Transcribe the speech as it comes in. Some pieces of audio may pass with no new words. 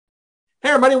Hey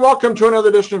everybody, welcome to another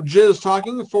edition of Jizz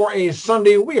Talking for a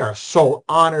Sunday. We are so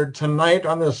honored tonight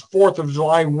on this 4th of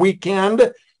July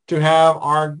weekend to have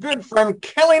our good friend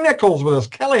Kelly Nichols with us.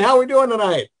 Kelly, how are we doing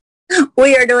tonight?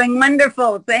 We are doing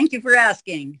wonderful. Thank you for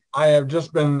asking. I have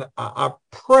just been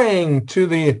praying to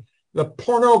the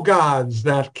porno gods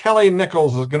that Kelly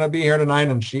Nichols is going to be here tonight,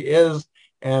 and she is.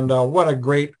 And what a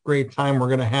great time we're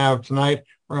going to have tonight.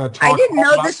 We're going to talk. I didn't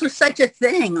know this was such a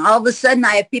thing. All of a sudden,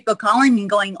 I have people calling me and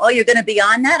going, "Oh, you're going to be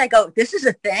on that?" I go, "This is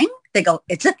a thing?" They go,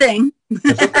 "It's a thing."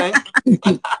 It's a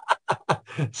thing.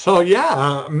 So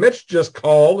yeah, Mitch just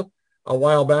called a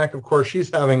while back. Of course, she's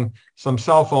having some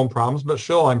cell phone problems, but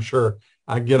she'll, I'm sure,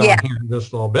 get on here in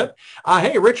just a little bit.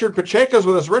 Hey, Richard Pacheco's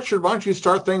with us. Richard, why don't you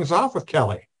start things off with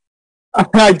Kelly?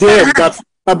 I did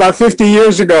about 50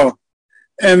 years ago,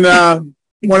 and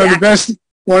one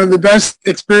of the best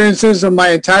experiences of my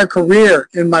entire career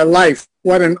in my life.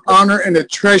 What an honor and a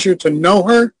treasure to know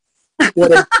her.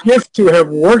 What a gift to have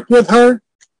worked with her.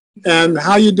 And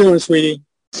how you doing, sweetie?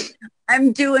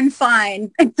 I'm doing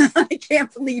fine. I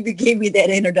can't believe you gave me that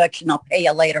introduction. I'll pay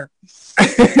you later.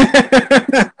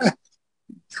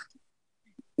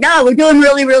 No, we're doing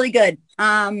really, really good.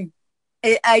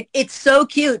 It's so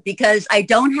cute because I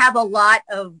don't have a lot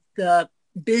of the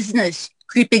business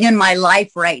creeping in my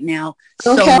life right now.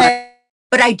 So much.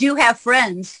 But I do have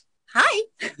friends. Hi.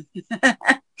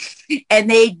 And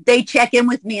they check in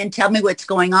with me and tell me what's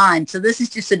going on. So this is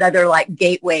just another like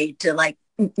gateway to like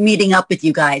meeting up with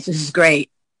you guys. This is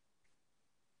great.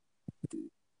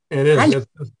 It is.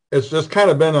 It's just kind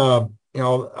of been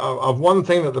of one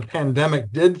thing that the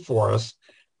pandemic did for us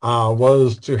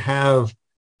was to have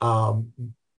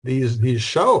these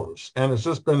shows, and it's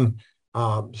just been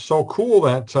so cool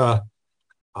that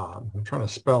I'm trying to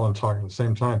spell and talk at the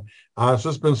same time. It's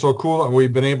just been so cool that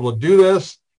we've been able to do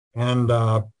this, and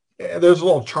there's a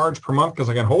little charge per month because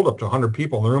I can hold up to 100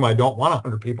 people in the room. I don't want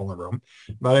 100 people in the room,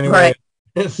 but anyway,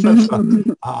 it's such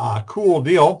a cool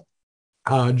deal.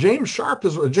 James Sharp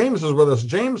is with us.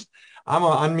 James, I'm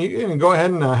gonna unmute you and go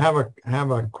ahead and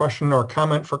have a question or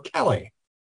comment for Kelly.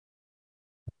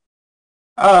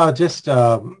 Just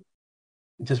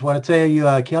want to tell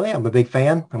you, Kelly, I'm a big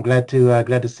fan. I'm glad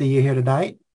to see you here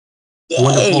tonight. Yay.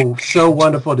 Wonderful, so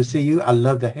wonderful to see you. I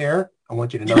love the hair. I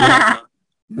want you to know that.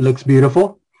 It looks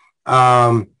beautiful.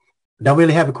 Don't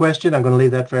really have a question. I'm going to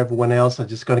leave that for everyone else. I'm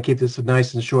just going to keep this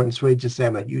nice and short and sweet. Just say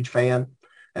I'm a huge fan.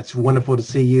 It's wonderful to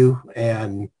see you,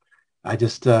 and I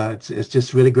just it's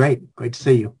just really great to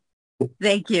see you.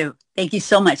 Thank you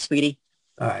so much, sweetie.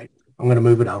 All right, I'm going to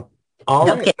move it on. All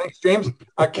right, thanks, James.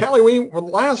 Kelly,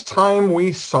 last time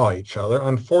we saw each other,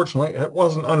 unfortunately, it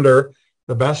wasn't under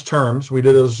the best terms. We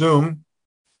did a Zoom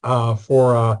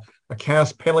for a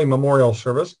Cass Paley Memorial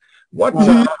Service.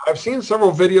 I've seen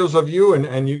several videos of you,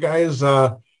 and you guys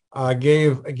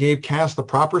gave Cass the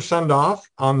proper send off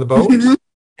on the boat. Mm-hmm.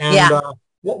 And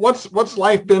what's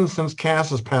life been since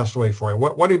Cass has passed away for you?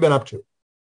 What have you been up to?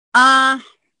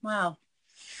 Wow.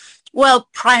 Well,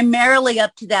 primarily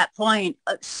up to that point,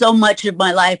 so much of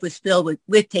my life was filled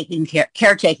with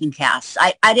caretaking Cass.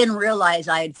 I didn't realize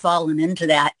I had fallen into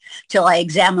that till I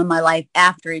examined my life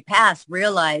after he passed,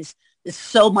 realized that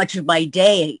so much of my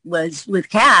day was with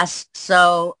Cass.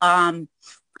 So I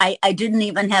didn't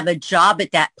even have a job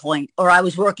at that point, or I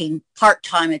was working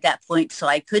part-time at that point so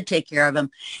I could take care of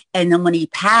him. And then when he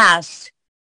passed,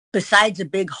 besides a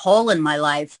big hole in my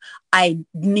life, I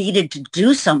needed to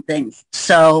do something.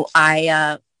 So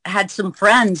I had some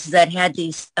friends that had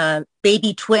these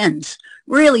baby twins,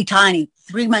 really tiny,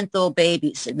 3-month-old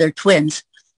babies. They're twins.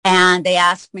 And they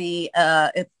asked me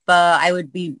if I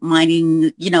would be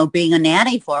minding, being a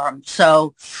nanny for them.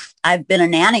 So I've been a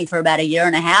nanny for about 1.5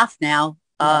 years now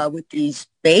with these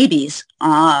babies.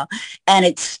 And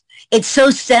it's so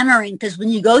centering because when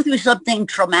you go through something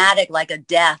traumatic like a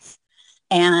death,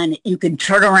 and you can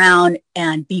turn around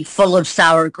and be full of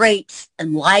sour grapes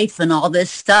and life and all this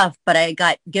stuff. But I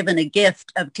got given a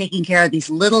gift of taking care of these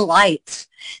little lights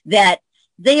that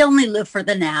they only live for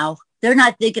the now. They're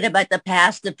not thinking about the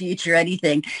past, the future,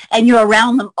 anything. And you're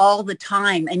around them all the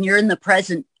time and you're in the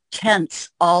present tense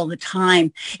all the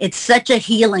time. It's such a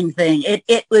healing thing.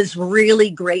 It was really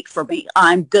great for me.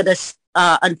 I'm going to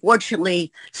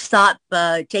unfortunately stop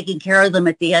taking care of them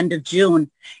at the end of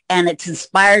June. And it's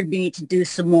inspired me to do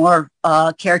some more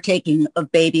caretaking of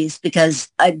babies because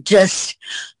I get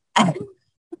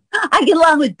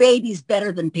along with babies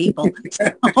better than people.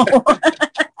 A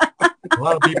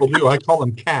lot of people do. I call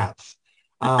them cats.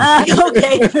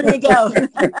 Okay, there you go.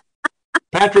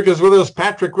 Patrick is with us.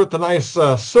 Patrick with the nice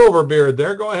silver beard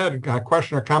there. Go ahead.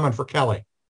 Question or comment for Kelly.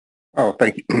 Oh,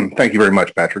 thank you. Thank you very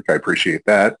much, Patrick. I appreciate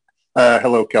that.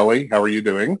 Hello, Kelly. How are you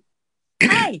doing?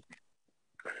 Hi.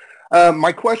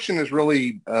 My question is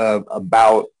really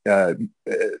about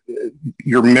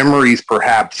your memories,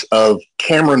 perhaps, of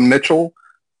Cameron Mitchell,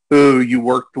 who you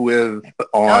worked with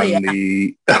on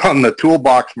the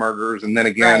Toolbox Murders, and then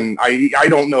again, I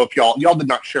don't know if y'all did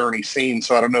not share any scenes,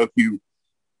 so I don't know if you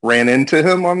ran into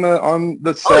him on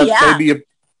the set, maybe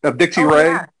of Dixie Ray.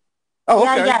 Yeah. Oh,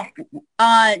 okay.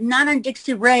 Not on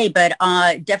Dixie Ray, but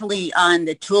definitely on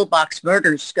the Toolbox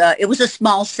Murders. It was a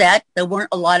small set. There weren't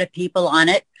a lot of people on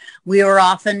it. We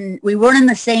weren't in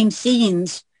the same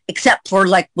scenes, except for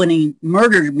like when he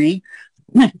murdered me.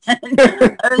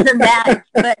 Other than that,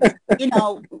 but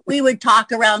we would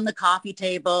talk around the coffee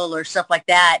table or stuff like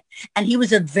that. And he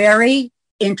was a very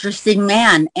interesting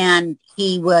man, and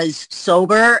he was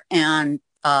sober and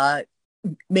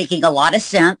making a lot of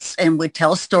sense, and would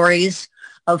tell stories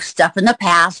of stuff in the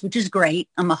past, which is great.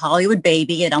 I'm a Hollywood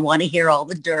baby and I want to hear all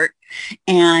the dirt.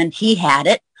 And he had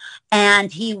it.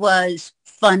 And he was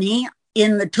funny.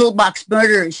 In the Toolbox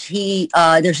Murders,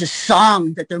 there's a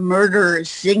song that the murderer is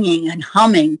singing and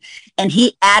humming, and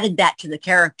he added that to the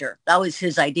character. That was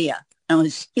his idea. And it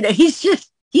was,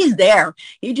 he's there.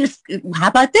 He just, how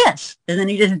about this? And then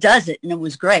he just does it, and it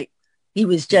was great. He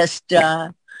was just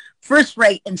first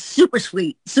rate and super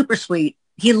sweet, super sweet.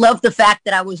 He loved the fact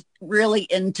that I was really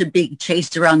into being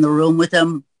chased around the room with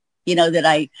him, that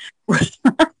I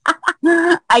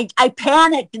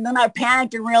panicked, and then I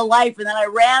panicked in real life, and then I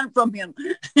ran from him,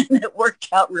 and it worked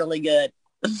out really good.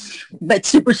 But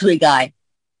super sweet guy.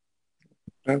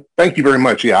 Thank you very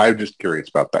much. Yeah, I'm just curious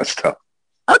about that stuff.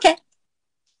 Okay.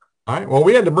 All right. Well,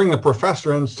 we had to bring the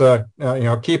professor in to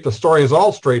keep the stories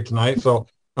all straight tonight, so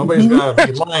nobody's got to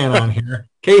be lying on here.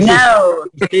 Casey, no.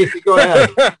 Casey, go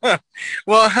ahead.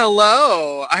 Well,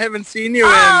 hello. I haven't seen you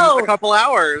in a couple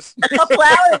hours. A couple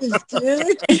hours,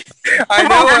 dude. I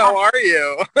know. How are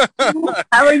you?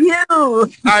 How are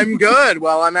you? I'm good.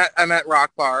 Well, I'm at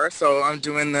Rock Bar, so I'm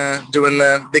doing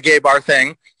the gay bar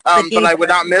thing. But I would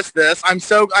not miss this. I'm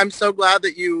so glad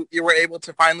that you were able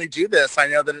to finally do this. I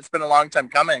know that it's been a long time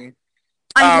coming.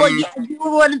 You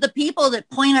were one of the people that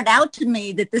pointed out to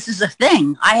me that this is a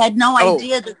thing. I had no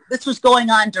idea that this was going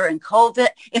on during COVID.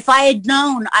 If I had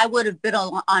known, I would have been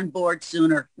on board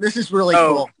sooner. This is really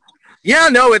cool. Yeah,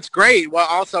 no, it's great. Well,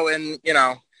 also, and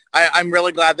I'm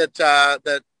really glad that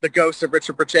that the ghost of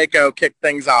Richard Pacheco kicked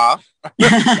things off.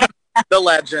 The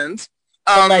legend.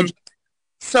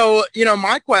 So,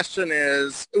 my question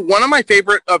is, one of my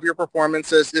favorite of your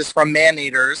performances is from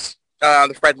Man-Eaters,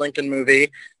 the Fred Lincoln movie.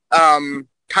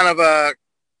 Kind of a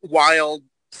wild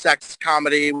sex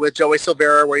comedy with Joey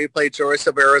Silvera, where you played Joey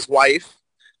Silvera's wife.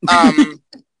 And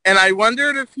I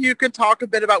wondered if you could talk a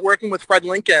bit about working with Fred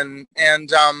Lincoln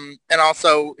and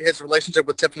also his relationship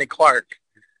with Tiffany Clark.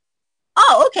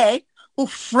 Oh, okay. Well,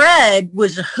 Fred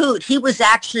was a hoot. He was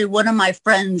actually one of my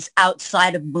friends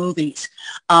outside of movies.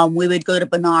 We would go to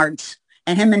Bernard's,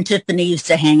 and him and Tiffany used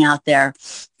to hang out there.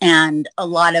 And a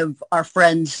lot of our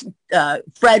friends,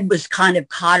 Fred was kind of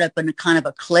caught up in a kind of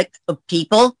a clique of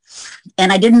people.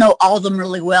 And I didn't know all of them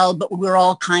really well, but we were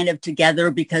all kind of together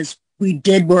because we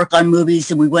did work on movies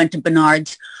and we went to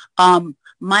Bernard's.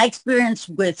 My experience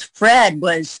with Fred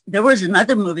was, there was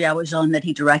another movie I was on that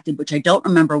he directed, which I don't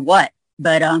remember what.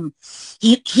 But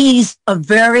he's a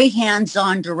very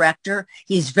hands-on director.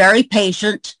 He's very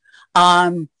patient.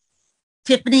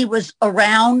 Tiffany was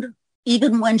around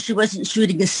even when she wasn't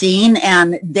shooting a scene,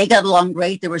 and they got along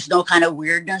great. There was no kind of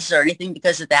weirdness or anything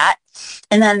because of that.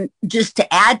 And then just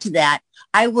to add to that,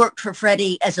 I worked for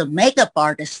Freddie as a makeup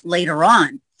artist later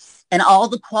on. And all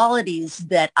the qualities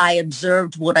that I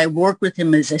observed when I worked with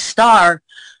him as a star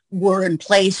were in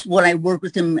place when I worked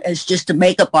with him as just a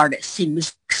makeup artist. He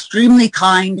was extremely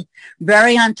kind,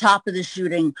 very on top of the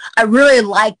shooting. I really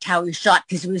liked how he shot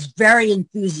because he was very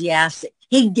enthusiastic.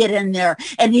 He'd get in there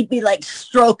and he'd be like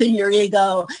stroking your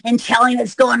ego and telling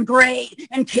it's going great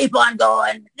and keep on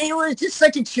going. He was just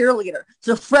such a cheerleader.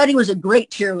 So Freddie was a great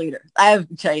cheerleader. I have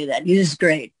to tell you that. He was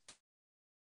great.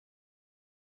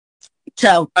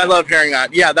 So I love hearing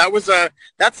that. Yeah, that was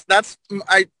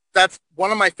that's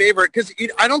one of my favorite, because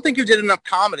I don't think you did enough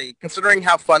comedy, considering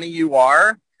how funny you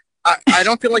are. I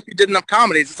don't feel like you did enough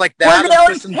comedies. It's like that. Well, they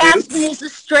always cast me as a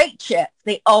straight chick.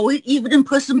 They always, even in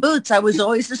Puss in Boots, I was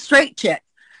always a straight chick.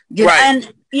 Right.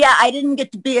 And yeah, I didn't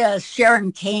get to be a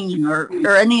Sharon Kane or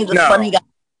any of the funny guys.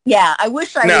 Yeah, I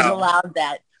wish I was allowed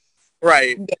that.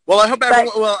 Right. Well, I hope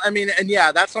everyone, well, I mean, and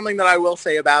yeah, that's something that I will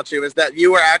say about you, is that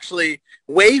you are actually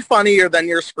way funnier than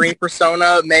your screen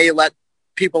persona may let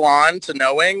people on to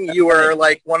knowing. You were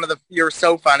like you're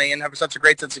so funny and have such a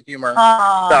great sense of humor.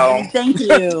 So thank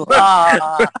you.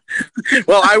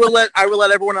 Well, I will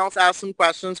let everyone else ask some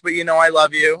questions, but you know I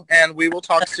love you, and we will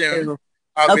talk soon.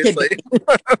 Obviously.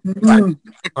 Okay.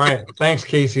 All right. Thanks,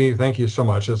 Casey. Thank you so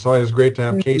much. It's always great to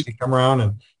have Casey come around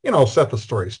and, set the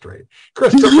story straight.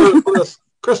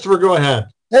 Christopher, go ahead.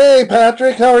 Hey,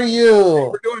 Patrick, how are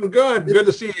you? We're doing good. Good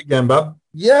to see you again, bub.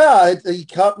 Yeah, he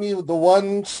caught me the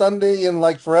one Sunday in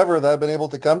like forever that I've been able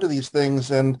to come to these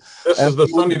things. And this is the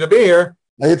Sunday to be here.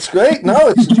 It's great. No,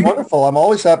 it's wonderful. I'm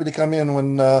always happy to come in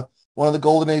when one of the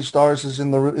Golden Age stars is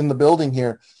in the building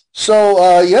here.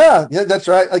 So, yeah, that's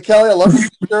right. Kelly, I love your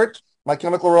shirt. My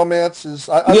Chemical Romance is...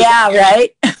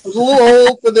 right? I was a little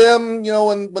old for them,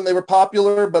 when they were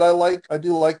popular, but I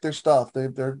do like their stuff. They're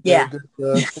good,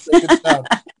 good stuff.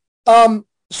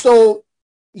 So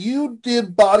you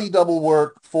did body double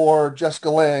work for Jessica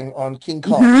Lange on King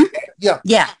Kong. Mm-hmm.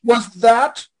 Yeah. Was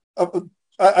that...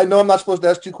 I know I'm not supposed to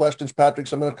ask two questions, Patrick,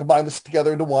 so I'm going to combine this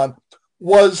together into one.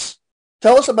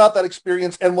 Tell us about that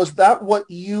experience, and was that what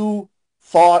you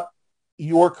thought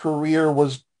your career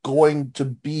was going to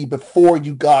be before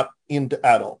you got into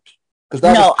adult?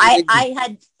 No,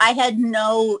 I had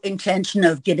no intention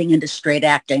of getting into straight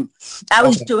acting. I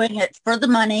was doing it for the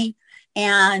money,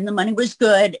 and the money was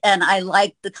good, and I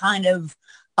liked the kind of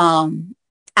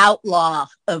outlaw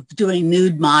of doing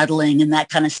nude modeling and that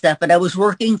kind of stuff. But I was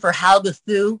working for Helga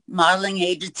Thu modeling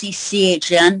agency,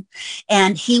 CHN,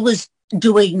 and he was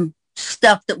doing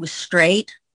stuff that was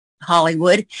straight,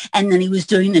 Hollywood, and then he was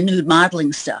doing the nude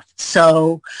modeling stuff.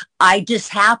 So I just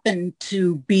happened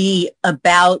to be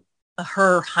about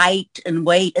her height and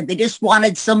weight, and they just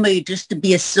wanted somebody just to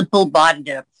be a simple body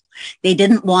double. They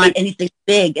didn't want anything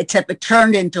big, except it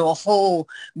turned into a whole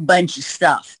bunch of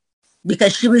stuff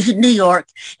because she was in New York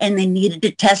and they needed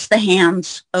to test the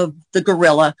hands of the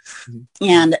gorilla.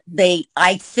 And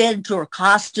I fit into her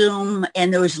costume,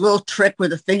 and there was a little trick where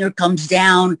the finger comes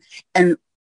down and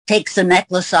takes the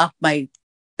necklace off my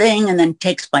thing and then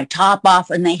takes my top off,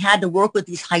 and they had to work with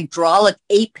these hydraulic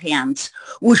ape hands,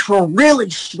 which were really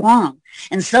strong.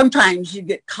 And sometimes you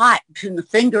get caught between the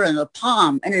finger and the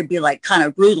palm, and it'd be like kind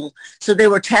of brutal. So they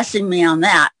were testing me on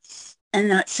that. And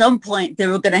then at some point they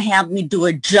were going to have me do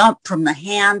a jump from the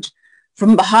hand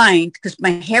from behind, because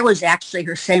my hair was actually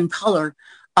her same color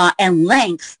and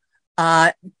length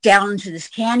down into this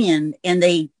canyon. And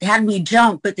they had me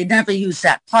jump, but they never used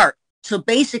that part. So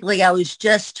basically I was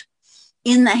just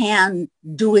in the hand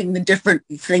doing the different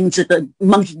things that the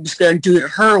monkey was going to do to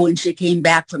her when she came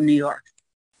back from New York.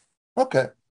 Okay.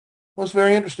 That's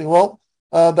very interesting. Well,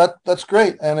 that's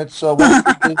great. And it's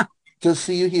wonderful to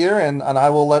see you here, and I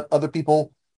will let other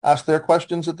people ask their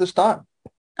questions at this time.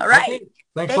 All right. Okay.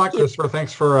 Thanks a lot, Christopher.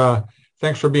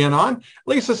 Thanks for being on.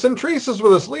 Lisa Centrese is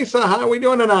with us. Lisa, how are we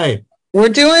doing tonight? We're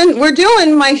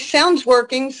doing. My sound's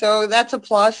working, so that's a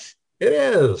plus. It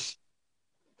is.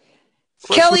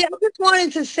 Kelly, I just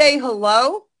wanted to say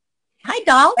hello. Hi,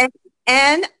 doll.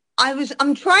 And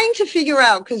I'm trying to figure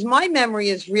out, because my memory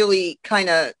is really kind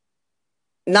of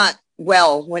not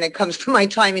well when it comes to my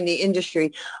time in the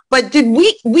industry. But did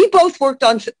we both worked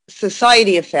on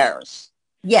Society Affairs?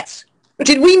 Yes.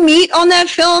 Did we meet on that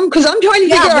film? Because I'm trying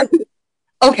to figure out.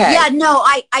 Okay. Yeah, no,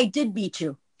 I did meet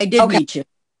you. I did meet you.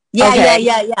 Yeah, okay.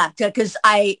 yeah. Because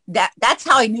that's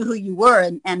how I knew who you were.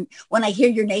 And when I hear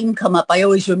your name come up, I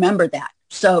always remember that.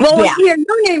 So, well, when I hear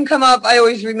your name come up, I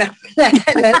always remember that.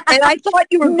 And I thought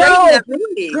you were great in that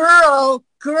movie.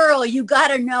 Girl, you got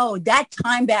to know that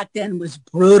time back then was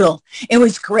brutal. It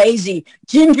was crazy.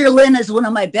 Ginger Lynn is one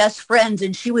of my best friends,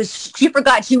 and she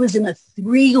forgot she was in a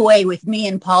three-way with me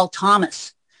and Paul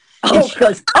Thomas. And she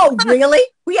goes, "Oh, really?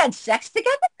 We had sex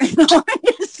together?"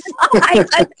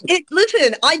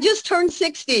 Listen, I just turned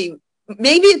 60.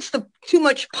 Maybe it's too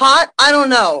much pot. I don't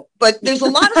know. But there's a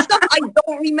lot of stuff I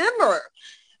don't remember.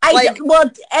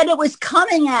 And it was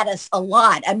coming at us a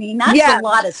lot. I mean, that's a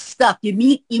lot of stuff. You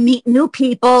meet new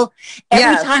people.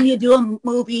 Every time you do a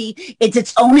movie, it's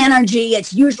its own energy.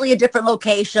 It's usually a different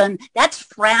location. That's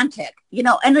frantic,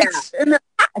 and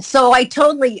so I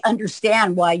totally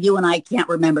understand why you and I can't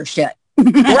remember shit.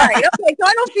 Right. Okay. So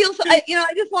I don't feel so. I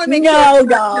just want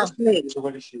to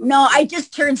make sure. No, I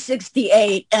just turned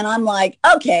 68, and I'm like,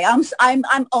 okay, I'm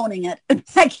owning it.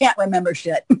 I can't remember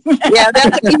shit. Yeah,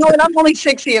 and I'm only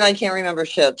 60, and I can't remember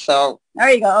shit. So there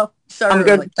you go. Sorry, I'm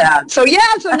good with that. So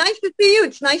so nice to see you.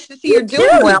 It's nice to see you're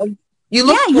doing well. You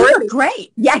look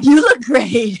great. Yeah, you look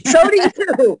great. So do you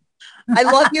too. I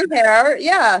love your hair.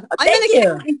 Yeah, I'm an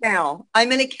accountant now.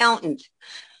 I'm an accountant.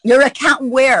 You're an accountant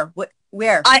where?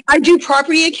 Where? I do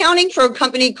property accounting for a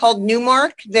company called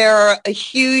Newmark. They're a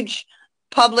huge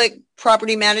public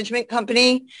property management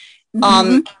company.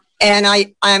 Mm-hmm. And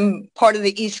I'm part of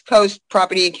the East Coast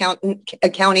property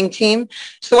accounting team.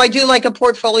 So I do like a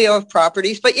portfolio of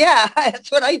properties, but yeah,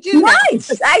 that's what I do. Nice.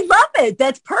 Now. I love it.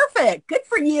 That's perfect. Good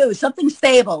for you. Something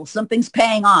stable. Something's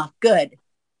paying off. Good.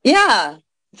 Yeah.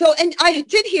 So, and I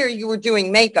did hear you were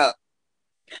doing makeup.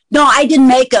 No, I did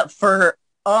makeup for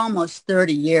almost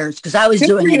 30 years because I was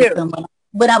doing it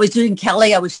when I was doing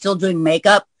Kelly. I was still doing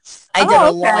makeup. I did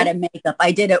a lot of makeup.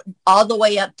 I did it all the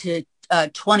way up to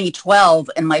 2012,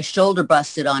 and my shoulder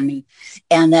busted on me,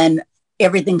 and then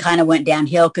everything kind of went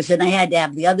downhill because then I had to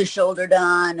have the other shoulder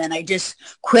done, and I just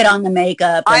quit on the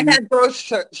makeup. I had both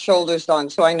shoulders done,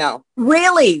 so I know.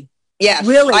 Really? Yes.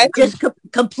 Really? Just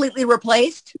completely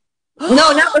replaced?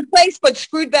 No, not replaced, but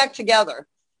screwed back together.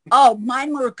 Oh,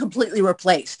 mine were completely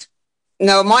replaced.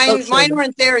 No, mine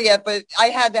weren't there yet, but I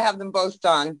had to have them both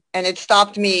done, and it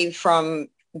stopped me from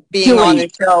being on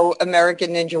the show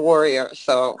American Ninja Warrior.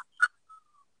 So.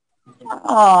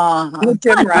 Oh,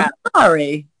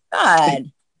 sorry.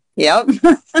 God. Yep.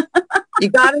 You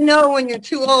got to know when you're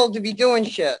too old to be doing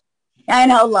shit. I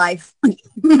know life.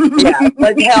 Yeah,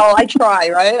 but hell, I try,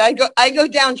 right? I go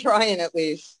down trying at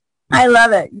least. I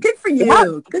love it. Good for you.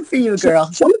 Yeah. Good for you,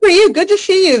 girl. Good for you. Good to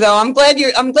see you, though. I'm glad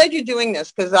you're doing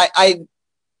this because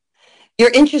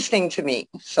you're interesting to me.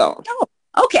 So. Oh,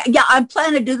 okay. Yeah, I'm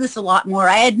planning to do this a lot more.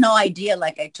 I had no idea,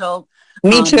 like I told.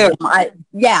 Me too.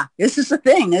 Yeah, this is the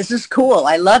thing. This is cool.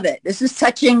 I love it. This is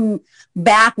touching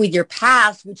back with your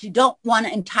past, which you don't want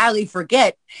to entirely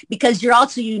forget because you're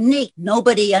also unique.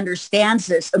 Nobody understands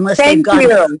this unless they've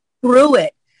gone through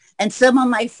it. And some of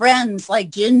my friends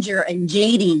like Ginger and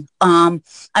JD,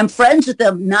 I'm friends with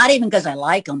them, not even because I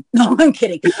like them. No, I'm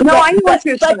kidding. No, I know what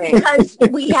you're saying. Because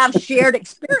we have shared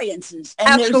experiences.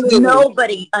 And Absolutely. There's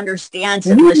nobody understands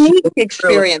it. Unique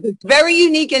experience. It's very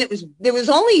unique. And there was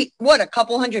only, a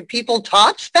couple hundred people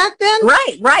tops back then?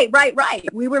 Right.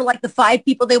 We were like the 5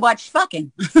 people they watched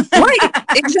fucking. Right,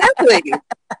 exactly.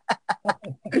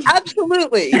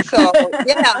 Absolutely. So,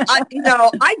 yeah,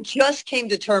 I just came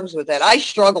to terms with it. I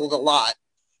struggled a lot.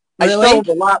 Really? I struggled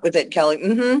a lot with it, Kelly.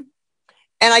 Mm-hmm.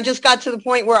 And I just got to the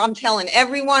point where I'm telling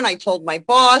everyone. I told my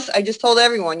boss. I just told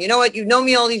everyone, you know what? You've known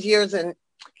me all these years, and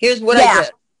here's what I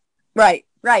did. Right.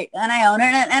 And I own it,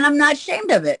 and I'm not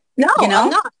ashamed of it. No, I'm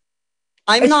not.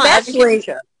 I'm not.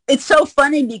 It's so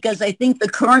funny because I think the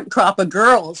current crop of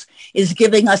girls is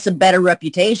giving us a better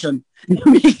reputation.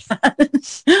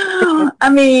 Because, I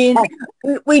mean,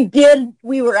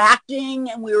 we were acting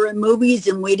and we were in movies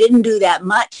and we didn't do that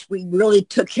much. We really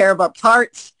took care of our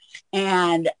parts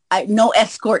and no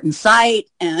escort in sight.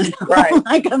 And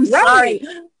I'm sorry.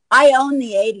 I own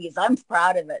the 80s. I'm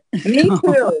proud of it. Me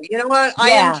too. You know what? I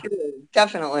am too.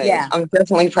 Definitely. Yeah. I'm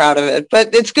definitely proud of it.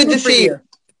 But it's good to see you.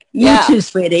 You too,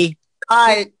 sweetie.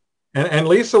 And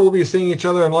Lisa will be seeing each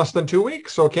other in less than 2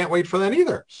 weeks, so can't wait for that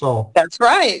either. So that's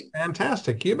right.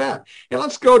 Fantastic. You bet. And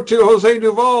let's go to Jose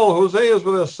Duval. Jose is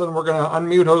with us, and we're going to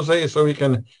unmute Jose so we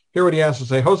can hear what he has to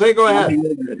say. Jose, go ahead.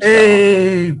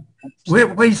 Hey,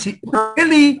 where is he?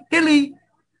 Kelly.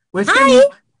 Where's Kelly?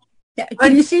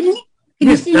 Can you see me?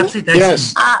 Yes, that's it.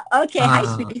 Yes. Okay.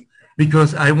 Hi, sweetie.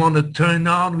 Because I want to turn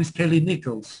on with Kelly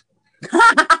Nichols.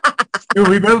 You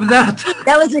remember that?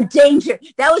 That was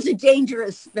a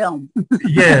dangerous film.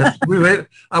 Yes,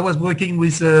 I was working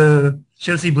with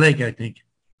Chelsea Blake, I think.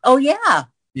 Oh yeah.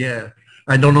 Yeah,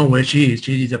 I don't know where she is.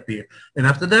 She disappeared. And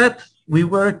after that, we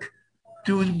worked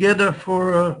together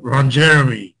for Ron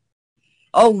Jeremy.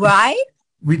 Oh right.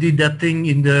 We did that thing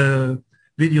in the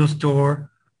video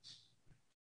store.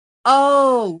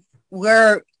 Oh,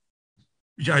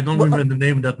 I don't remember the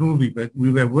name of that movie, but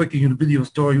we were working in a video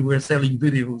store. You were selling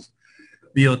videos,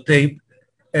 videotape,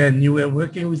 and you were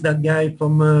working with that guy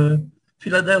from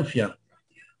Philadelphia.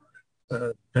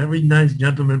 Very nice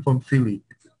gentleman from Philly.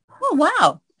 Oh,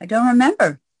 wow. I don't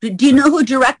remember. Do you know who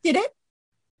directed it?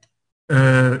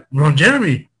 Ron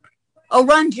Jeremy. Oh,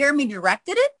 Ron Jeremy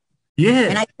directed it? Yeah.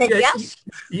 And I said yes?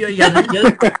 Yeah. You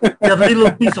have a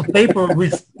little piece of paper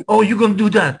with, you're going to do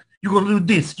that. You're going to do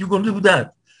this. You're going to do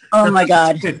that. Oh, my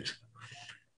God.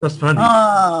 That's funny.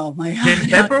 Oh, my God. Jenny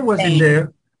Pepper was in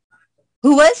there.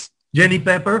 Who was? Jenny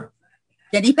Pepper.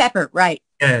 Jenny Pepper, right.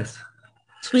 Yes.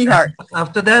 Sweetheart.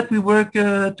 After that, we work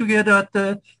together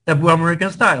at Taboo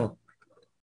American Style.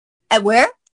 At where?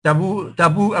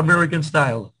 Taboo American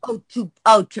Style.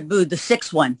 Taboo, the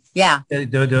 6th one. Yeah.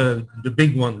 The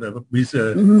big one with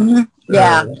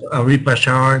Ari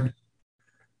Pachard.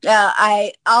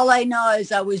 All I know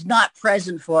is I was not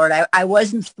present for it. I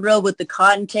wasn't thrilled with the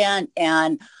content,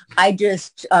 and I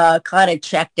just kind of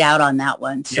checked out on that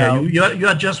one. So yeah, you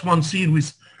had just one scene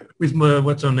with with my,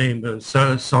 what's her name,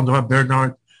 Sandra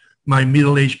Bernard, my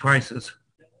middle-age crisis.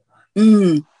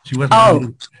 Mm. She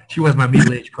was my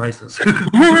middle-age crisis.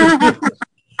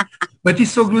 But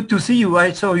it's so good to see you.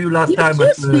 I saw you last time. You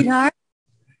too, sweetheart.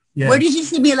 Yeah. Where did you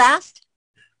see me last?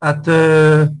 At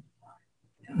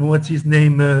what's his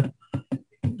name? The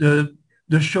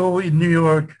show in New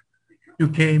York. You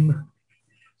came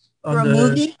for a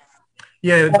movie.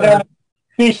 Yeah.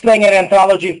 Peace Thing at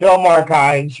Anthology Film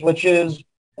Archives, which is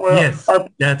where yes,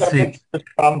 that's it.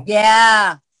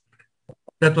 Yeah.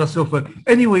 That was so fun.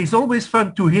 Anyway, it's always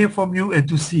fun to hear from you and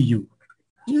to see you.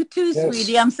 You too,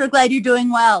 sweetie. I'm so glad you're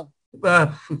doing well.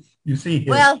 You see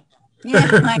here. Well, yeah,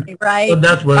 right. So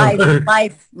that was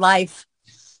life.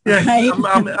 Yeah, right?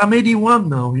 I'm 81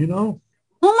 now, you know.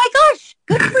 Oh my gosh,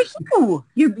 good for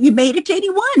you. You made it to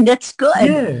 81. That's good.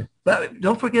 Yeah, but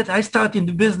don't forget, I started in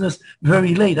the business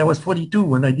very late. I was 42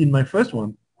 when I did my first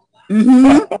one.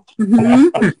 Mm-hmm.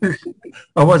 Mm-hmm.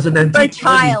 I was an antique. A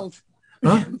child.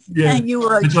 Huh? Yeah. And you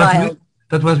were a child.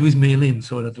 That was with Maylin,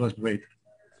 so that was great.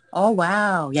 Oh,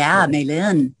 wow. Yeah,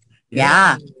 Maylin.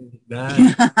 Yeah.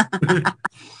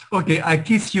 Okay, I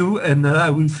kiss you, and I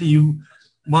will see you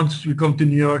once we come to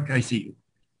New York. I see you.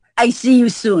 I see you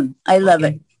soon. I love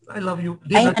it. I love you.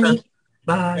 Bye, honey.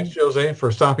 Bye. Thanks, Jose,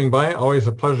 for stopping by. Always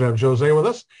a pleasure to have Jose with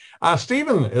us.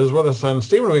 Stephen is with us, and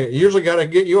Stephen, we usually got to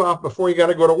get you off before you got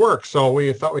to go to work, so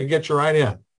we thought we'd get you right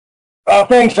in.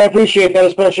 Thanks. I appreciate that,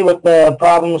 especially with the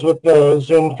problems with the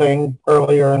Zoom thing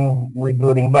earlier and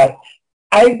rebooting. But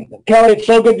Kelly, it's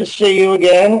so good to see you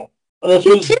again. This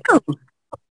was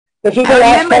the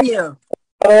last time you.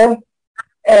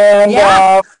 And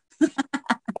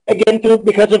again,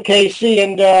 because of Casey,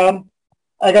 and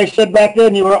like I said back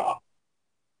then, you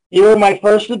were my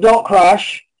first adult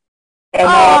crush. And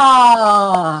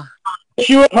that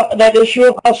issue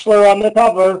of Hustler on the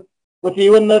cover with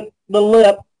you and the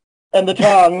lip and the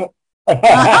tongue.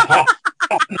 That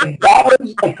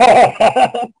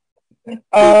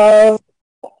was.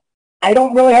 I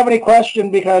don't really have any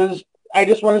question because I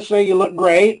just want to say you look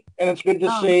great and it's good to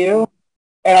see you.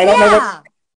 And I don't know what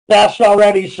that's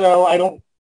already, so I don't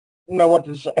know what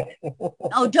to say.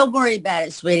 Oh, don't worry about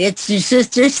it, sweetie. It's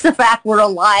just the fact we're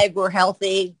alive, we're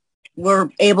healthy, we're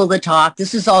able to talk.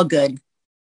 This is all good.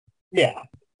 Yeah.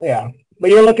 But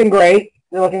you're looking great.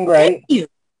 You're looking great. Thank you.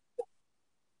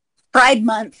 Pride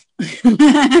Month.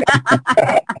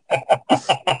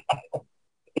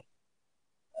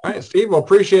 All right, Steve, we'll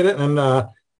appreciate it. And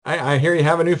I hear you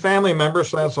have a new family member,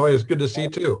 so that's always good to see,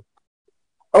 too.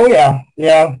 Oh, yeah.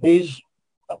 Yeah, he's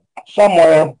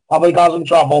somewhere, probably causing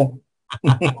trouble.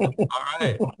 All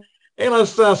right. Hey,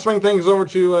 let's swing things over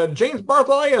to James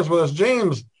Bartholomew with us.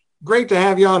 James, great to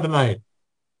have you on tonight.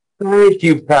 Thank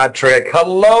you, Patrick.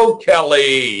 Hello,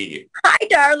 Kelly. Hi,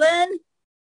 darling.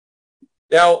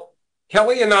 Now,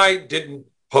 Kelly and I didn't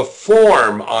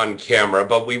perform on camera,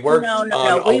 but we worked on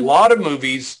a lot of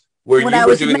movies where you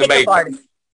were doing the makeup. Artist.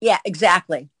 Yeah,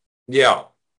 exactly. Yeah.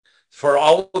 For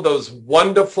all of those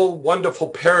wonderful, wonderful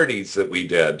parodies that we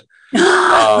did.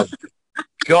 God.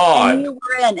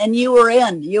 And you were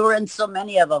in so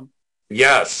many of them.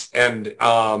 Yes. And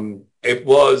it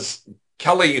was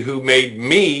Kelly who made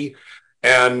me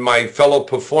and my fellow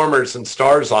performers and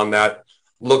stars on that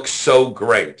look so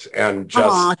great. And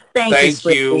just thank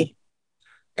you.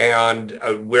 And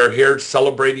we're here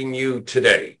celebrating you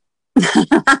today.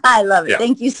 I love it. Yeah.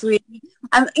 Thank you, sweetie.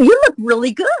 You look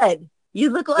really good.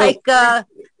 You look like, I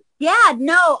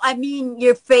mean,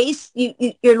 your face,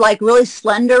 you're like really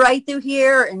slender right through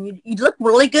here, and you look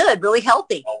really good, really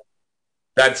healthy.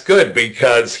 That's good,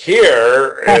 because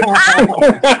here...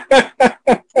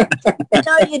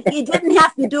 you didn't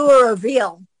have to do a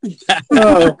reveal.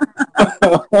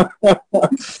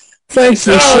 Thanks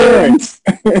for sharing.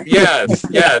 Yes.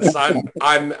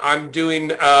 I'm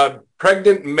doing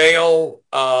pregnant male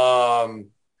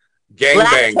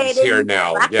gangbangs here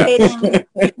now. Yes.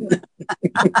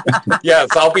 Yes,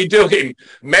 I'll be doing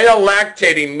male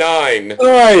lactating 9.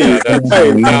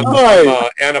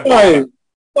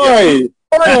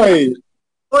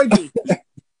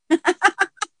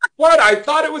 What? I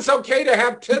thought it was okay to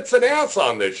have tits and ass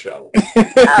on this show.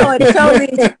 No, it's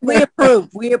totally,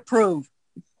 we approve.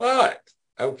 What?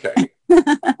 Okay.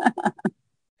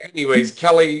 Anyways,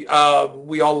 Kelly,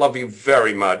 we all love you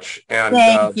very much. And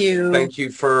thank you. Thank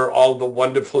you for all the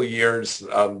wonderful years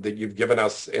that you've given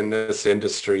us in this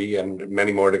industry, and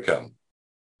many more to come.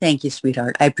 Thank you,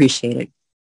 sweetheart. I appreciate it.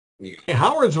 Hey,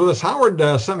 Howard's with us. Howard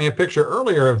sent me a picture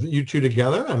earlier of you two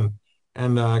together,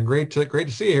 and great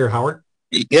to see you here, Howard.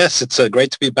 Yes, it's great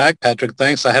to be back, Patrick.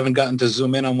 Thanks. I haven't gotten to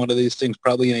zoom in on one of these things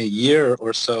probably in a year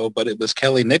or so, but it was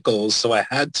Kelly Nichols, so I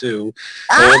had to.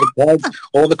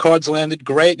 All the cards landed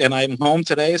great, and I'm home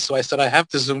today, so I said I have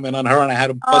to zoom in on her, and I had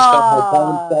to bust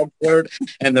out my shirt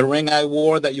and the ring I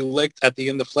wore that you licked at the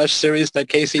In the Flesh series that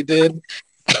Casey did.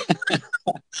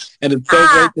 And it's so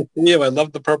great to see you. I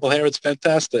love the purple hair. It's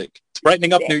fantastic. It's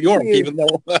brightening up New York, even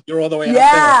though you're all the way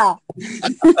out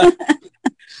there.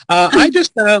 I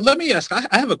just, let me ask, I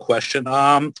have a question.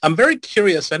 I'm very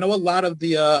curious. I know a lot of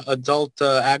the adult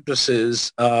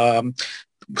actresses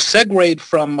segued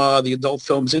from the adult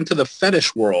films into the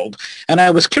fetish world. And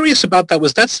I was curious about that.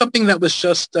 Was that something that was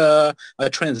just a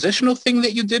transitional thing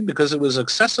that you did because it was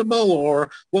accessible,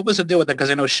 or what was the deal with that? Because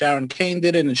I know Sharon Kane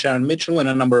did it, and Sharon Mitchell and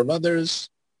a number of others.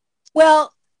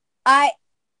 Well, I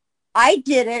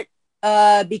did it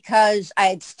because I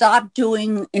had stopped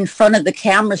doing in front of the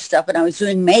camera stuff and I was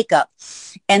doing makeup.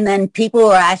 And then people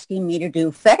were asking me to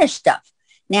do fetish stuff.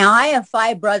 Now I have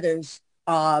 5 brothers,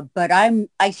 but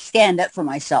I stand up for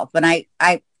myself, and I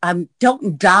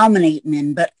don't dominate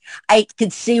men, but I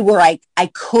could see where I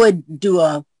could do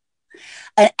an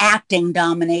acting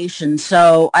domination.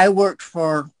 So I worked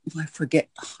for, I forget,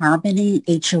 Harmony,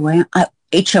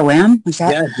 HOM, was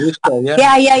that?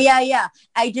 Yeah.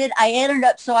 I ended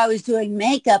up, so I was doing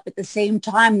makeup at the same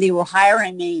time they were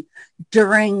hiring me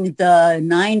during the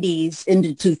 90s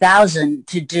into 2000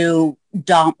 to do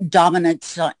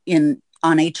dominance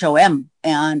on HOM.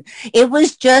 And it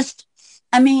was just,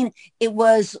 I mean, it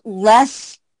was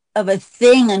less of a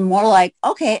thing and more like,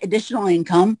 okay, additional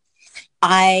income.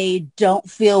 I don't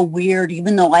feel weird,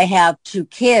 even though I have 2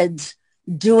 kids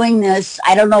doing this.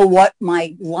 I don't know what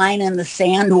my line in the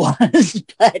sand was,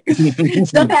 but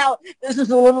somehow this is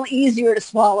a little easier to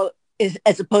swallow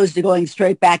as opposed to going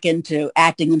straight back into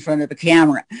acting in front of a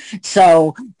camera.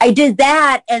 So I did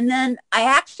that, and then I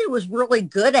actually was really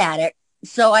good at it.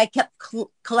 So I kept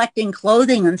collecting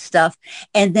clothing and stuff.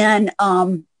 And then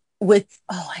I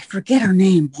forget her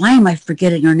name. Why am I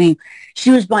forgetting her name? She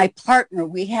was my partner.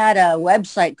 We had a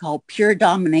website called Pure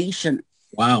Domination.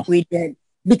 Wow. We did.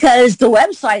 Because the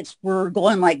websites were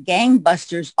going like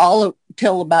gangbusters all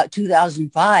till about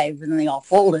 2005, and they all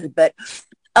folded. But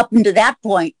up until that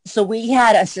point, so we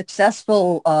had a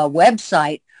successful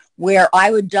website where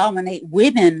I would dominate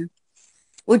women,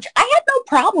 which I had no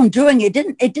problem doing. It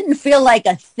didn't feel like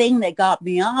a thing that got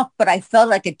me off, but I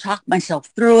felt I could talk myself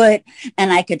through it,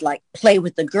 and I could like play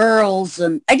with the girls,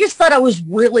 and I just thought I was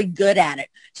really good at it.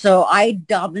 So I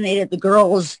dominated the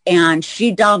girls, and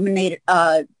she dominated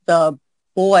the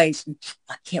boys.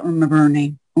 I can't remember her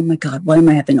name. Oh my God, why am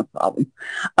I having a problem?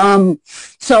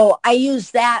 So I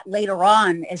used that later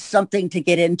on as something to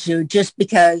get into just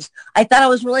because I thought I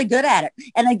was really good at it.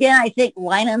 And again, I think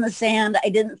line in the sand, I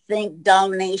didn't think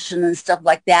domination and stuff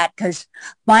like that because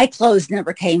my clothes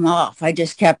never came off. I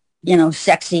just kept,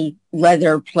 sexy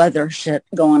leather pleather shit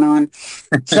going on.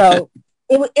 So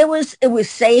it was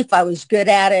safe. I was good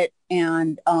at it.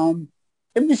 And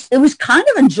it was kind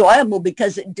of enjoyable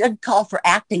because it did call for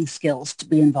acting skills to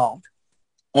be involved.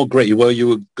 Oh, great. Well, you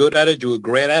were good at it. You were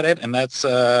great at it. And that's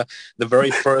the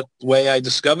very first way I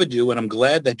discovered you. And I'm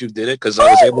glad that you did it because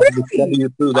I was able to discover you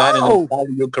through that and follow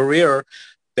your career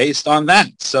based on that.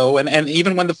 So, and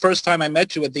even when the first time I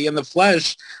met you at the In the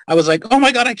Flesh, I was like, oh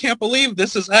my God, I can't believe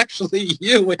this is actually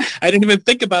you. I didn't even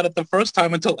think about it the first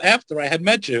time until after I had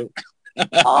met you.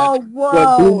 Oh, whoa. So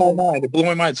it blew my mind. It blew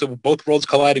my mind. So both worlds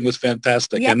colliding was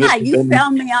fantastic. Yeah, and this you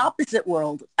found the opposite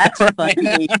world. That's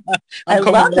funny. I I'm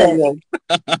love it.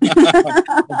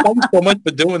 Thanks so much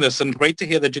for doing this, and great to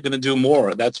hear that you're going to do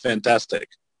more. That's fantastic.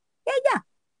 Yeah.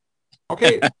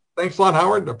 Okay. Thanks a lot,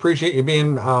 Howard. Appreciate you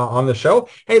being on the show.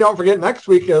 Hey, don't forget, next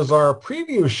week is our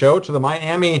preview show to the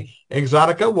Miami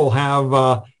Exotica. We'll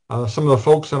have some of the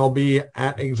folks that'll be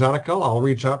at Exotica. I'll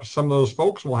reach out to some of those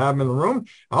folks. We'll have them in the room.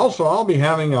 Also, I'll be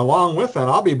having, along with that,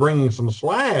 I'll be bringing some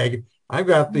swag. I've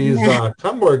got these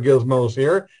tumbler gizmos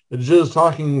here, the Jizz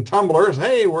Talking tumblers.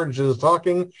 Hey, we're Jizz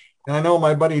Talking. And I know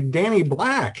my buddy Danny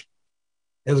Black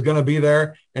is going to be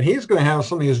there, and he's going to have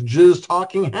some of these Jizz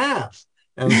Talking hats.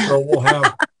 And so we'll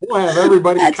have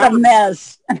everybody. That's a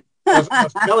mess. As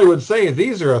Kelly would say,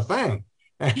 these are a thing.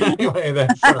 Anyway,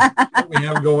 that's what we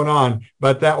have going on.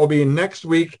 But that will be next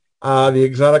week, the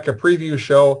Exotica preview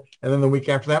show. And then the week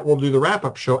after that, we'll do the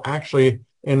wrap-up show actually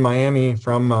in Miami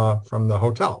from the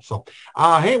hotel. So,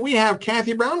 hey, we have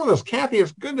Kathy Brown with us. Kathy,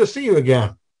 it's good to see you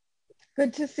again.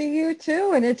 Good to see you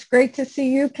too. And it's great to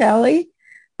see you, Kelly.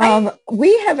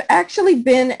 We have actually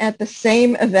been at the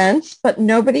same events, but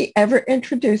nobody ever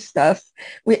introduced us.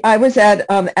 I was at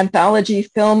Anthology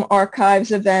Film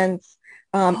Archives events.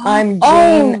 I'm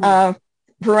Jane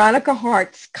Veronica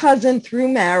Hart's cousin through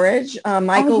marriage.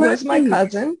 Michael was my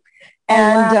cousin.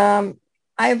 And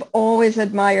I've always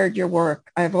admired your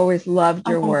work. I've always loved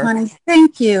your work. Honey,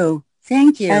 thank you.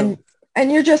 Thank you.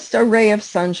 And you're just a ray of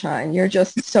sunshine. You're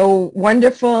just so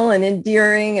wonderful and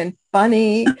endearing and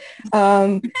funny.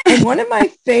 And one of my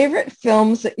favorite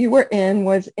films that you were in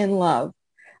was In Love.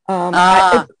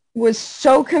 It was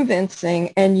so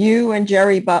convincing, and you and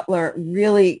Jerry Butler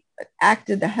really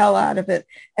acted the hell out of it.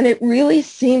 And it really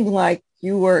seemed like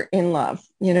you were in love.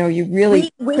 You know, you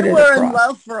really we were in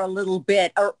love for a little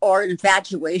bit, or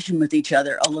infatuation with each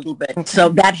other a little bit. Okay. So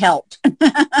that helped.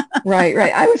 Right.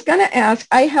 I was going to ask,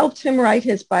 I helped him write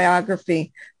his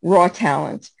biography, Raw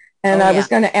Talent. And I was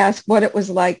going to ask what it was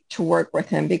like to work with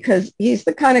him, because he's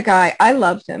the kind of guy, I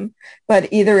loved him,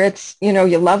 but either it's, you know,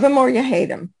 you love him or you hate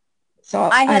him. So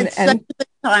I had such a good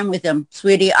time with him,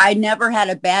 sweetie. I never had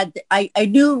a bad, I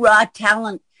knew Raw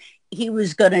Talent, he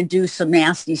was going to do some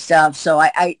nasty stuff. So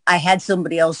I had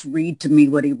somebody else read to me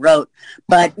what he wrote.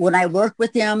 But when I worked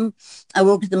with him, I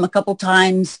worked with him a couple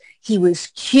times. He was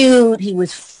cute. He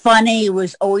was funny. He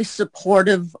was always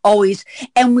supportive, always.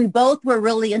 And we both were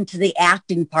really into the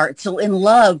acting part. So In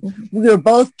Love, we were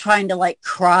both trying to like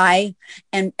cry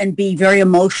and be very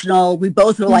emotional. We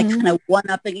both were like kind of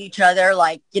one-upping each other.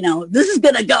 Like, you know, this is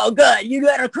going to go good. You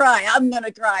got to cry. I'm going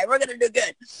to cry. We're going to do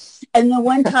good. And the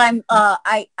one time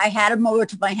I had him over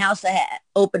to my house, I had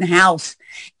open house,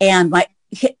 and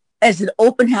as an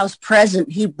open house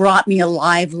present, he brought me a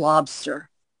live lobster.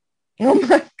 Oh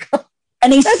my God.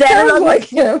 And he set it on the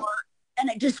floor, and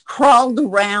it just crawled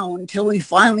around until we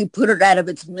finally put it out of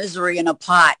its misery in a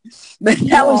pot. But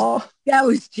that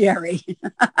was Jerry.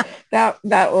 that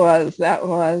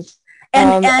was.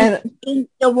 And in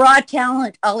the Raw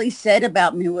Talent, all he said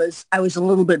about me was I was a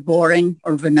little bit boring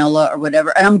or vanilla or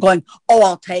whatever. And I'm going, oh,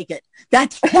 I'll take it.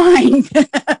 That's fine.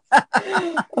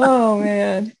 Oh,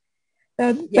 man.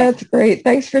 That's great.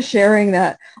 Thanks for sharing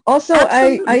that. Also,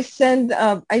 I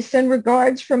send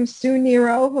regards from Sue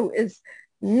Nero, who is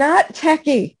not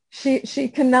techie. She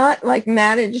cannot like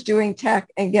manage doing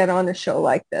tech and get on a show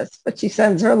like this, but she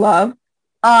sends her love.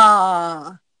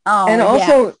 And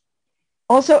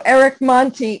also Eric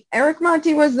Monti. Eric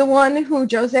Monti was the one who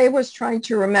Jose was trying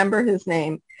to remember his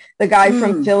name. The guy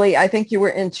from Philly. I think you were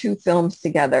in 2 films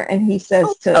together, and he says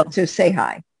to say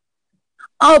hi.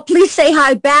 Oh, please say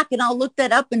hi back, and I'll look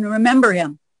that up and remember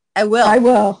him. I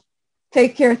will.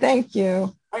 Take care. Thank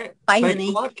you. Bye, Thanks honey.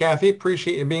 a lot, Kathy.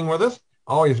 Appreciate you being with us.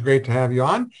 Always great to have you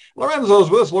on. Lorenzo's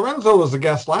with us. Lorenzo was a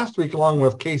guest last week along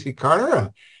with Casey Carter,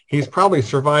 and he's probably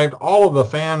survived all of the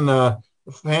fan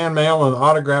mail and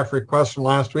autograph requests from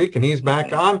last week, and he's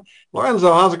back on.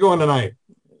 Lorenzo, how's it going tonight?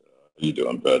 How you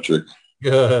doing, Patrick?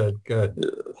 Good.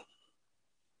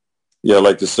 Yeah, I'd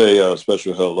like to say a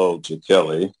special hello to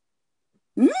Kelly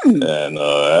and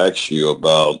ask you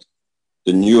about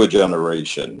the newer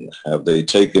generation. Have they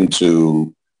taken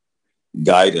to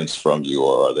guidance from you,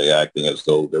 or are they acting as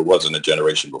though there wasn't a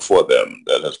generation before them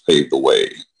that has paved the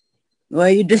way? Well,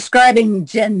 you're describing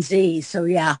Gen Z, so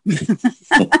yeah.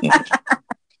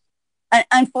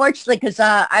 Unfortunately, because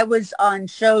I was on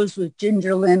shows with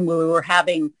Ginger Lynn where we were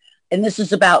having, and this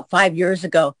was about 5 years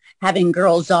ago, having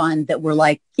girls on that were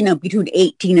like, you know, between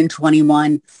 18 and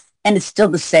 21. And it's still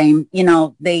the same. You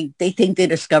know, they think they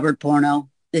discovered porno.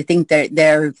 They think they're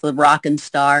the rockin'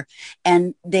 star,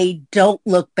 and they don't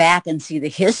look back and see the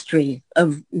history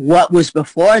of what was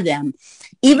before them,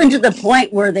 even to the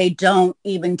point where they don't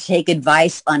even take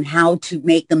advice on how to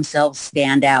make themselves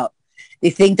stand out.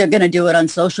 They think they're going to do it on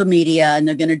social media, and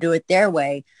they're going to do it their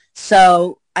way.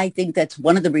 So I think that's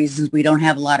one of the reasons we don't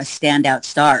have a lot of standout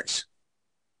stars.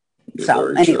 So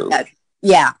anyway,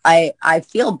 yeah, I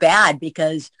feel bad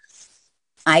because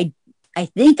I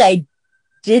think I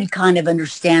did kind of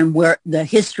understand where the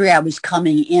history I was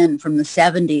coming in from the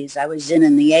 70s. I was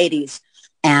in the 80s,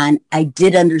 and I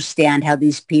did understand how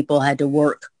these people had to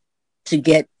work to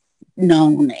get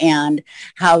known and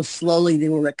how slowly they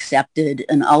were accepted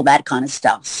and all that kind of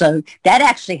stuff. So that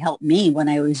actually helped me when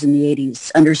I was in the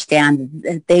 80s understand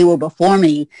that they were before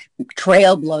me,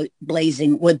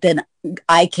 trailblazing what then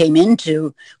I came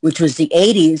into, which was the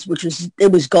 80s,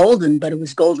 it was golden, but it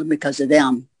was golden because of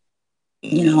them,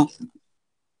 you know.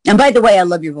 And by the way, I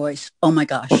love your voice. Oh my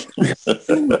gosh.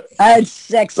 It's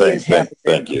sexy as hell.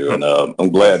 Thank you. And I'm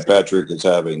glad Patrick is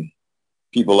having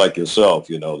people like yourself,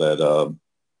 you know, that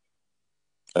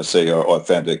I say are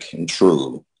authentic and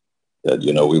true, that,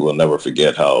 you know, we will never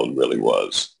forget how it really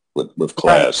was with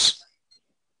class.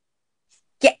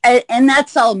 Right. Yeah, and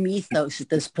that's all mythos at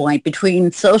this point,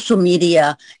 between social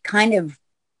media kind of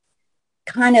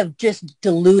just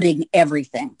diluting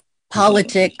everything.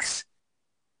 Politics,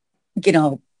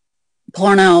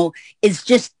 porno is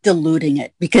just diluting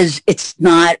it because it's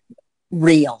not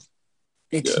real.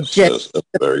 It's just that's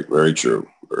very, very true.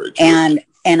 Very true.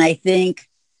 And I think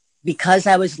because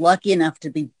I was lucky enough to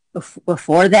be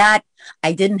before that,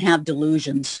 I didn't have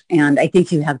delusions. And I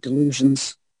think you have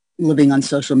delusions living on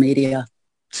social media.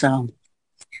 So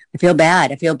I feel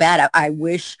bad. I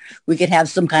wish we could have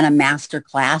some kind of master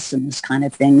class in this kind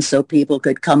of thing so people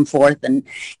could come forth and,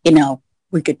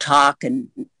 we could talk and,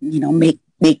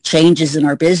 make changes in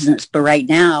our business. But right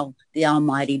now, the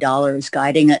almighty dollar is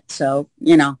guiding it. So,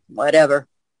 whatever.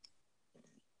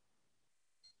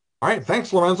 All right.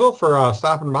 Thanks, Lorenzo, for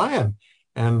stopping by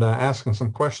and asking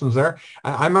some questions there.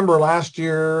 I remember last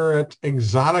year at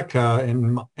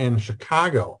Exotica in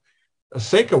Chicago,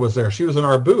 Seika was there. She was in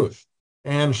our booth,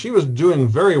 and she was doing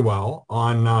very well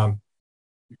on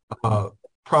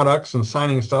products and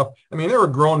signing stuff. I mean, there were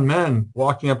grown men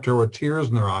walking up to her with tears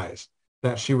in their eyes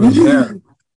that she was there.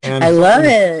 And I love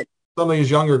it. Some of these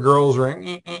younger girls were,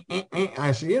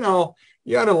 I said, you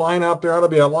got to line up. There ought to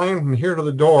be a line from here to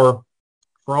the door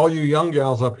for all you young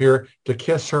gals up here to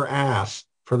kiss her ass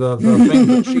for the things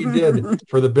that she did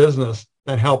for the business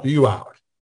that helped you out.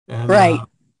 And, right.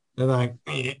 And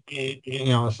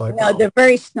it's like, no, they're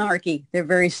very snarky. They're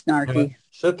very snarky.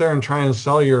 Sit there and try and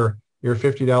sell your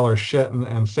 $50 shit,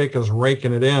 and Seika's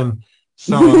raking it in,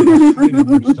 selling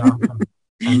stuff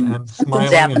and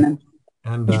smiling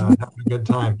and having a good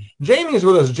time. Jamie's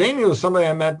with us. Jamie was somebody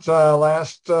I met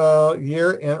last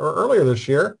year or earlier this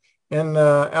year in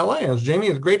LA. Jamie,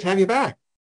 it's great to have you back.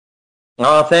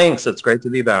 Oh, thanks. It's great to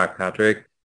be back, Patrick.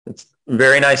 It's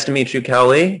very nice to meet you,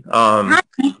 Kelly. I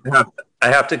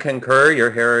have to concur.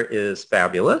 Your hair is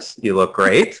fabulous. You look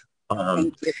great.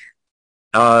 Thank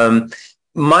you.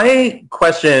 My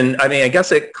question, I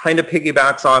guess it kind of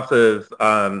piggybacks off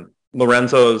of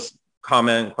Lorenzo's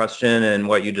comment, question, and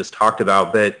what you just talked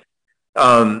about, but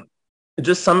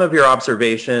just some of your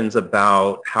observations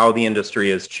about how the industry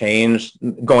has changed,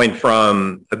 going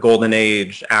from a golden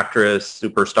age actress,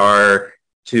 superstar,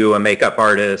 to a makeup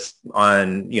artist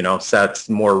on, sets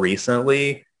more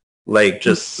recently, like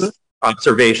just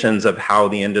observations of how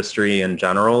the industry in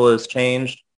general has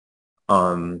changed.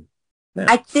 Yeah.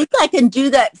 I think I can do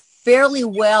that fairly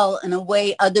well in a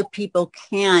way other people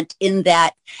can't, in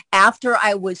that after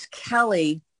I was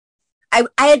Kelly, I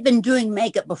had been doing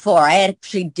makeup before. I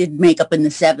actually did makeup in the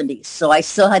 70s, so I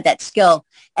still had that skill.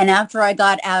 And after I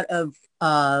got out of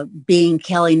being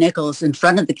Kelly Nichols in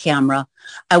front of the camera,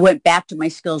 I went back to my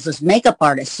skills as makeup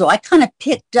artist. So I kind of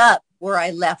picked up where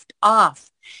I left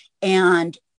off.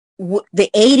 And the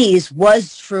 80s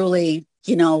was truly,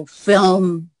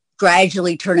 film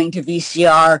gradually turning to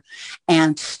VCR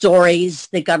and stories.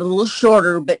 They got a little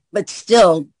shorter, but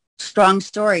still strong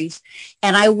stories.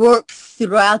 And I worked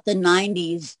throughout the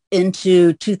 90s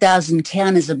into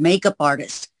 2010 as a makeup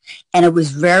artist. And it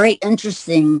was very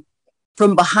interesting.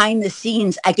 From behind the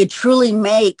scenes, I could truly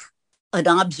make an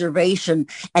observation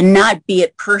and not be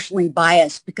it personally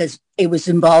biased because it was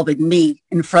involving me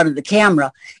in front of the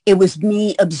camera. It was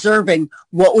me observing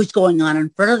what was going on in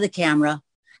front of the camera,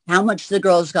 how much the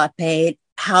girls got paid,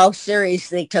 how serious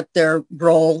they took their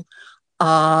role.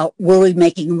 Were we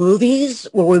making movies?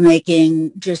 Were we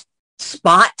making just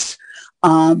spots?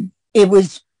 It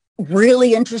was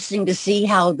really interesting to see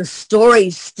how the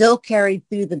stories still carried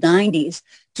through the 90s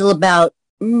till about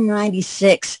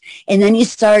 96. And then you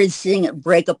started seeing it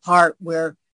break apart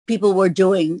where people were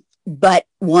doing but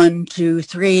 1, 2,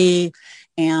 3,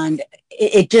 and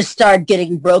it just started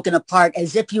getting broken apart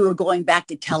as if you were going back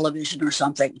to television or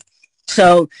something.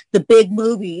 So the big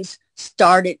movies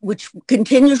started, which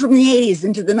continued from the 80s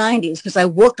into the 90s, because I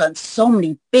worked on so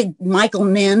many big Michael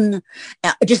Ninn,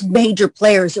 just major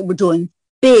players that were doing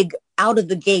big out of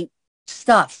the gate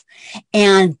stuff.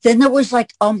 And then there was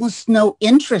like almost no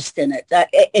interest in it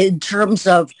in terms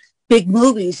of big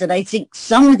movies. And I think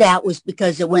some of that was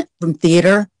because it went from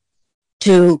theater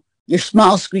to your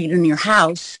small screen in your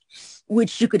house,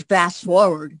 which you could fast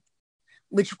forward,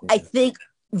 which I think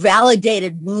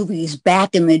validated movies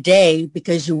back in the day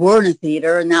because you were in a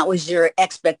theater and that was your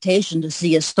expectation to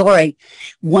see a story.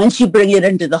 Once you bring it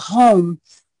into the home,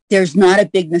 there's not a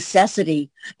big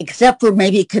necessity, except for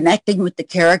maybe connecting with the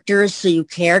characters so you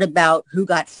cared about who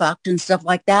got fucked and stuff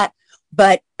like that.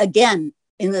 But again,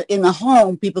 in the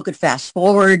home, people could fast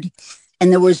forward,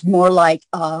 and there was more like,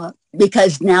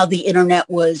 because now the internet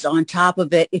was on top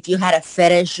of it, if you had a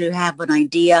fetish, you have an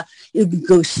idea, you could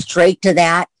go straight to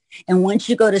that. And once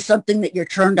you go to something that you're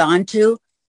turned on to,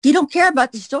 you don't care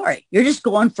about the story. You're just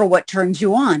going for what turns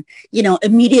you on, you know,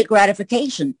 immediate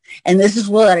gratification. And this is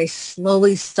what I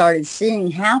slowly started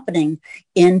seeing happening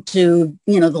into,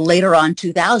 you know, the later on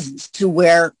 2000s, to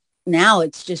where now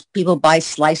it's just people buy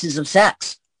slices of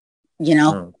sex, you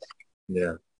know.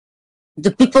 Yeah.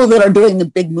 The people that are doing the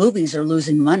big movies are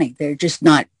losing money. They're just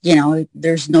not, you know,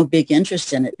 there's no big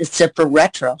interest in it except for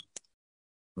retro.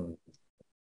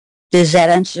 Does that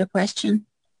answer your question?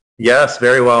 Yes,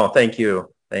 very well. Thank you.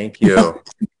 Thank you.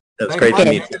 It's great to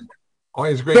meet you.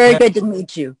 Always great. Very good to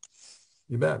meet you.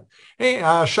 You bet. Hey,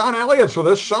 Sean Elliott's with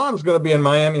us. Sean's going to be in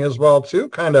Miami as well, too,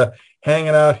 kind of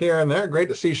hanging out here and there. Great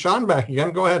to see Sean back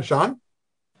again. Go ahead, Sean.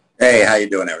 Hey, how you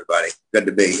doing, everybody? Good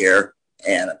to be here.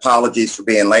 And apologies for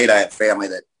being late. I had family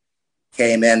that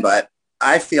came in, but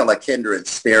I feel a kindred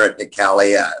spirit to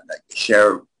Kelly. I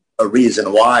share a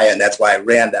reason why, and that's why I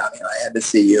ran down here. I had to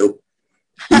see you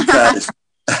because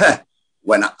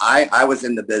when I was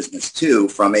in the business too,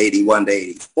 from 81 to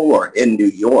 84 in New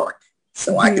York.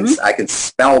 So I can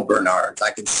spell Bernard's. I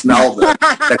can smell the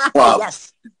club.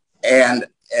 Yes. And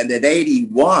in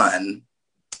 81,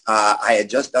 I had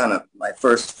just done my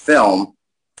first film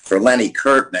for Lenny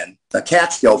Kurtman, the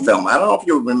Catskill film. I don't know if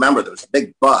you remember, there was a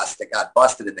big bust that got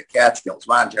busted in the Catskills.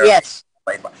 Ron Jeremy. Yes.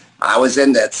 I was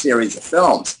in that series of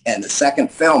films, and the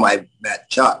second film I met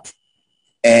Chuck,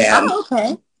 and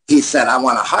he said, "I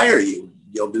want to hire you.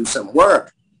 You'll do some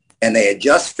work." And they had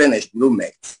just finished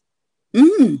Roommates,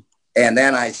 and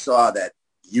then I saw that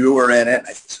you were in it.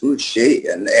 I said, "Who's she?"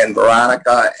 And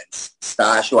Veronica and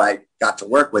Stash, who I got to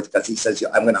work with, because he says,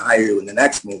 "I'm going to hire you in the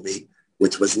next movie,"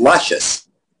 which was Luscious.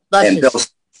 And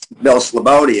Bill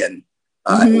Slobodian,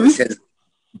 it was his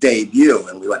debut,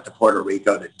 and we went to Puerto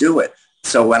Rico to do it.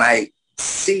 So when I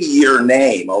see your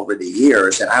name over the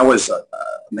years, and I was a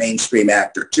mainstream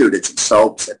actor too, did some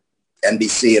soaps at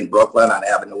NBC in Brooklyn on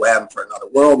Avenue M for Another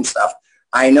World and stuff.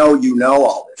 I know you know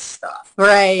all this stuff.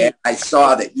 Right. And I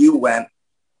saw that you went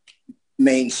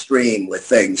mainstream with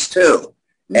things too,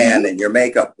 and in your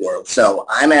makeup world. So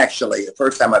I'm actually, the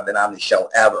first time I've been on the show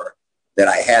ever, that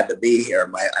I had to be here.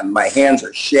 My hands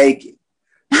are shaking,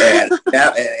 and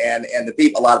and the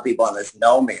people, a lot of people on this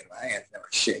know me, and my hands never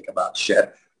shake about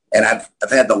shit. And I've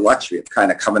had the luxury of kind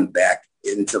of coming back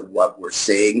into what we're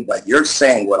seeing, but you're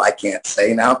saying what I can't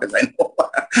say now because I know.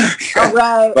 All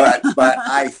right. But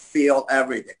I feel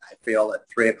everything. I feel at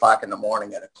 3 o'clock in the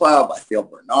morning at a club. I feel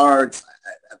Bernard's,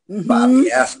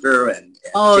 Bobby Esther, and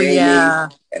Jamie,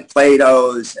 and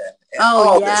Plato's, and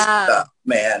all this stuff,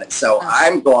 man. And so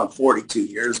I'm going 42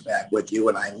 years back with you,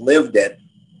 and I lived it.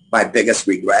 My biggest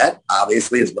regret,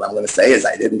 obviously, is what I'm going to say, is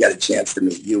I didn't get a chance to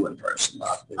meet you in person.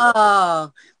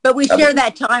 Oh, but we share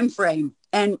that time frame,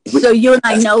 and so you and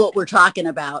I know what we're talking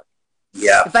about.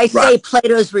 Yeah. If I say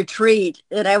Plato's Retreat,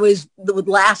 and the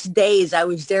last days I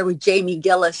was there with Jamie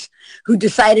Gillis, who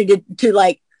decided to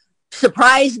like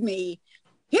surprise me.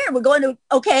 Here, we're going to,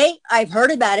 okay, I've heard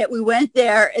about it. We went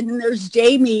there, and then there's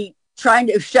Jamie trying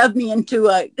to shove me into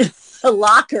a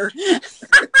locker.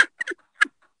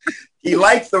 He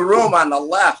liked the room on the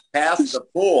left past the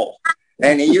pool,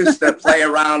 and he used to play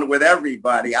around with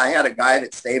everybody. I had a guy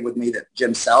that stayed with me that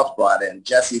Jim South brought in,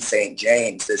 Jesse St.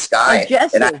 James, this guy.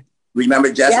 Jesse. And I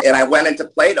remember Jesse, and I went into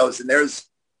Plato's, and there's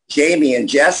Jamie and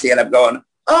Jesse, and I'm going,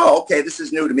 oh, okay, this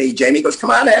is new to me. Jamie goes,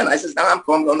 come on in. I says, no, I'm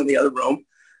cool. I'm going to the other room.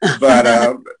 But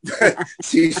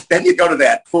see, then you go to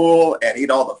that pool and eat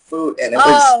all the food, and it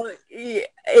was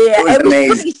it was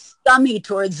amazing. Pretty scummy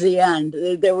towards the end.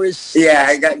 There was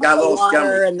it got a little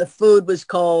scummy, and the food was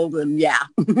cold, and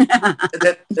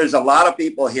There's a lot of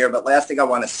people here, but last thing I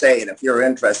want to say, and if you're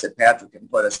interested, Patrick can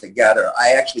put us together.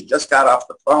 I actually just got off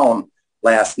the phone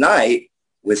last night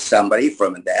with somebody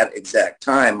from that exact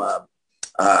time.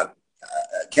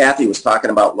 Kathy was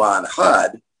talking about Ron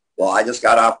Hudd. Well, I just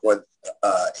got off with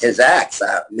his ex,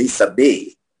 Lisa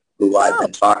B., who I've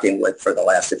been talking with for the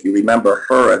last, if you remember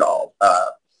her at all.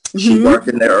 She worked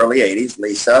in the early 80s,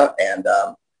 Lisa, and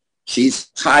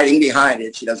she's hiding behind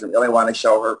it. She doesn't really want to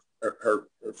show her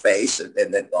face, and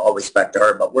then all respect to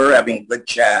her, but we're having good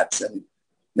chats, and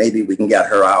maybe we can get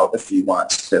her out if she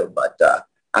wants to. But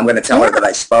I'm going to tell her that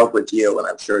I spoke with you, and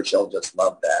I'm sure she'll just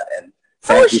love that. And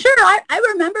sure. I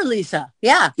remember Lisa.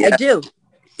 Yeah, I do.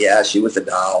 Yeah, she was a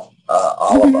doll.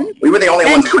 All of them. We were the only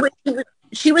ones.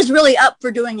 She was really up for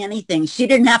doing anything. She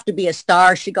didn't have to be a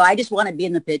star. She'd go, I just want to be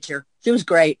in the picture. She was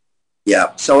great.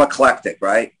 Yeah, so eclectic,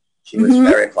 right? She was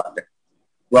very eclectic.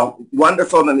 Well,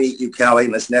 wonderful to meet you, Kelly,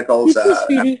 Miss Nichols.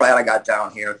 I'm glad I got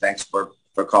down here. Thanks for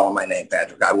calling my name,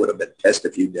 Patrick. I would have been pissed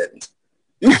if you didn't.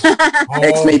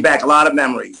 Takes me back a lot of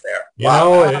memories there. You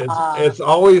know, it's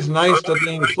always nice to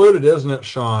be included, isn't it,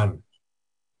 Sean?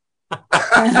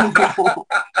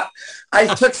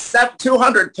 I took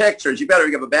 200 pictures. You better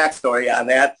give a backstory on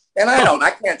that. And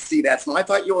I can't see that. So I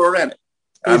thought you were in it.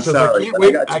 I'm sorry.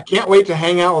 I can't wait to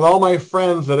hang out with all my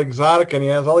friends at Exotic, and he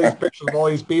has all these pictures of all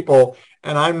these people,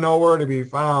 and I'm nowhere to be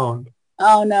found.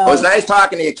 Oh, no. It was nice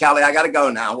talking to you, Kelly. I got to go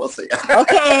now. We'll see you.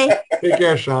 Okay. Take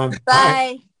care, Sean.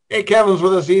 Bye. Hey, Kevin's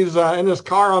with us. He's in his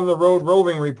car on the road,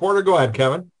 roving reporter. Go ahead,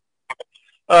 Kevin.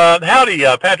 Howdy,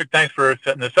 Patrick. Thanks for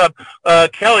setting this up.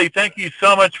 Kelly, thank you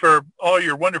so much for all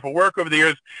your wonderful work over the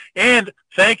years, and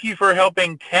thank you for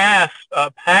helping Cass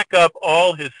pack up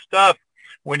all his stuff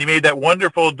when you made that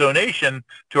wonderful donation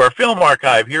to our film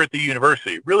archive here at the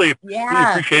university. Really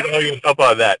appreciate all your help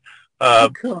on that.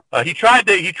 Cool. He tried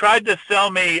to sell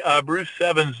me Bruce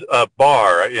Seven's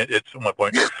bar at one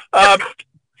point.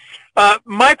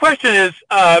 My question is,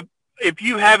 if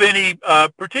you have any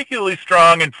particularly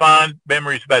strong and fond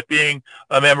memories about being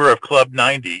a member of Club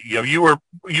 90. You were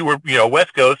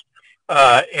West Coast,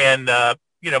 and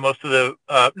most of the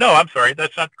no, I'm sorry,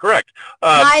 that's not correct.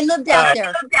 I lived out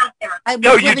there.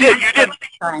 No, you did.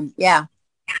 Time. Yeah.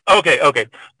 Okay.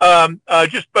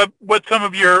 Just what some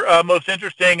of your most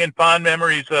interesting and fond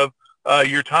memories of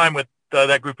your time with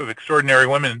that group of extraordinary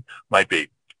women might be.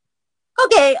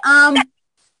 Okay.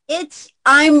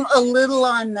 I'm a little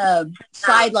on the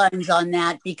sidelines on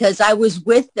that because I was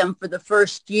with them for the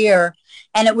first year,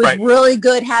 and it was really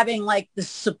good having like the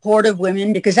support of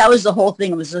women, because that was the whole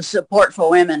thing. It was the support for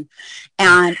women.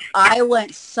 And I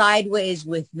went sideways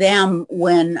with them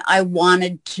when I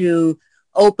wanted to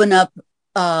open up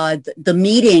the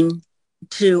meeting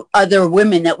to other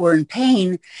women that were in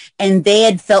pain, and they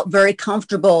had felt very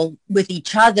comfortable with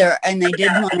each other, and they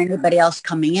didn't want anybody else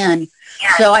coming in.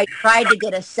 So I tried to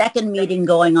get a second meeting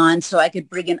going on so I could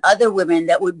bring in other women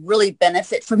that would really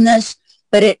benefit from this,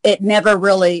 but it never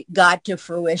really got to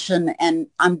fruition, and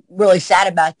I'm really sad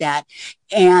about that.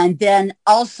 And then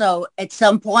also at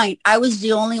some point, I was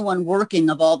the only one working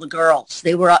of all the girls.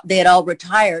 They had all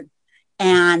retired,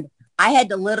 and I had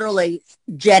to literally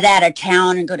jet out of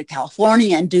town and go to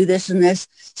California and do this and this.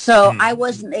 So I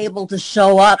wasn't able to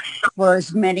show up for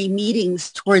as many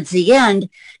meetings towards the end.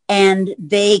 And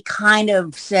they kind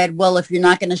of said, well, if you're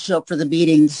not going to show up for the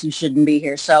meetings, you shouldn't be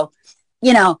here. So,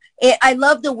 I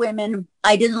love the women.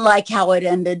 I didn't like how it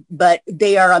ended, but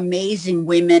they are amazing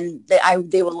women.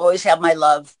 They will always have my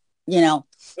love.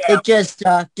 It just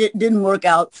didn't work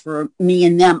out for me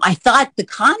and them. I thought the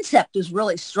concept was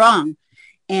really strong.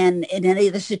 And in any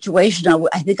other situation,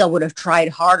 I think I would have tried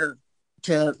harder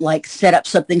to set up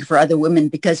something for other women,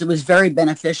 because it was very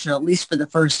beneficial, at least for the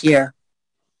first year.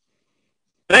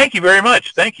 Thank you very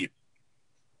much. Thank you.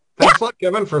 Thanks a lot,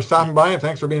 Kevin, for stopping by, and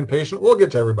thanks for being patient. We'll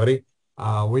get to everybody.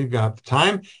 We've got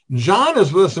time. John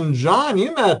is with us, and John,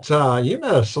 you met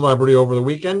a celebrity over the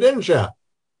weekend, didn't you?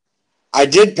 I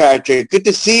did, Patrick. Good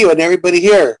to see you and everybody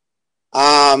here.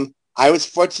 I was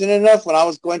fortunate enough when I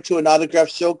was going to an autograph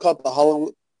show called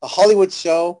the Hollywood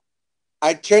Show.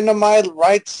 I turned to my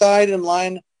right side in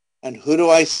line, and who do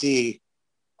I see?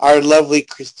 Our lovely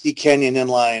Christy Kenyon in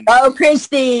line. Oh,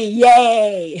 Christy!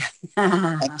 Yay!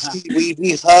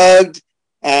 we hugged,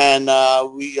 and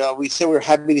we said we were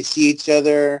happy to see each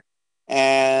other,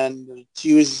 and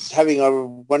she was having a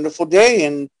wonderful day,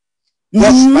 and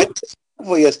yes, my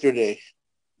wonderful yesterday.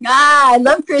 I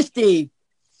love Christy.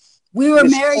 We were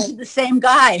married to the same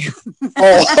guy.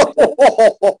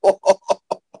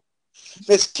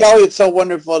 Miss Kelly, it's so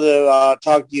wonderful to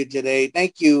talk to you today.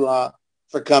 Thank you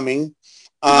for coming.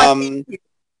 I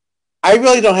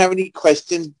really don't have any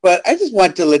questions, but I just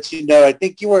want to let you know, I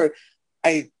think you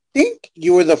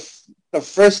were the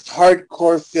first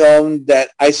hardcore film that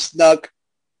I snuck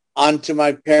onto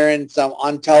my parents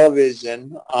on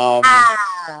television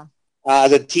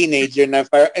as a teenager. And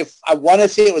if I want to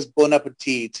say it was Bon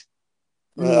Appetit.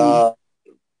 But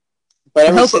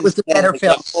I hope it was a better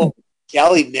film.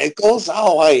 Kelly Nichols?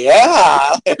 Oh,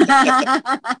 yeah.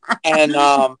 And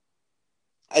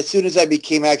as soon as I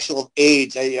became actual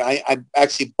age, I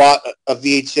actually bought a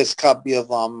VHS copy of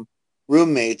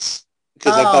Roommates,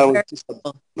 because I thought it was just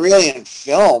a brilliant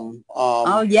film.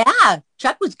 Yeah.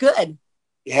 Chuck was good.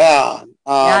 Yeah.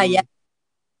 Yeah.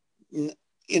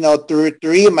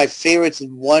 Three of my favorites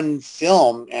in one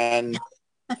film. And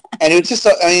it was just,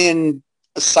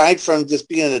 aside from just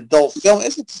being an adult film,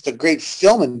 it's just a great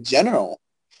film in general.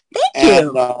 Thank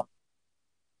you.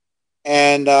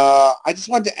 And I just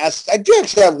wanted to ask, I do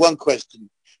actually have one question.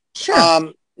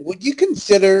 Sure. Would you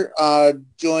consider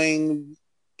doing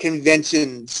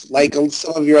conventions like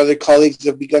some of your other colleagues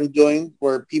have begun doing,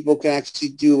 where people can actually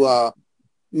do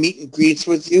meet and greets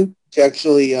with you to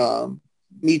actually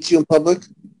meet you in public?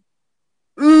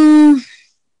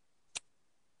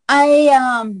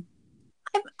 I'm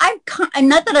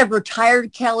not that I've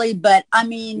retired, Kelly, but I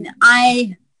mean,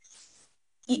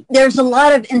 there's a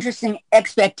lot of interesting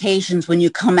expectations when you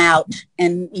come out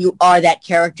and you are that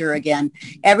character again.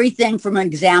 Everything from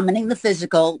examining the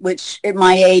physical, which at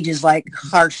my age is like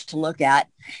harsh to look at,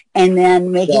 and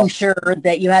then making sure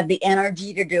that you have the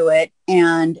energy to do it.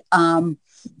 And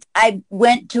I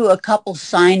went to a couple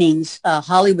signings,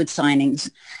 Hollywood signings,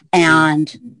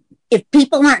 and if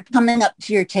people aren't coming up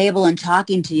to your table and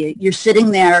talking to you, you're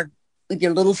sitting there with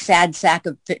your little sad sack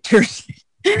of pictures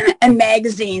and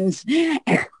magazines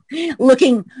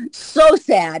looking so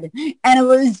sad. And it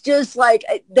was just like,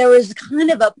 there was kind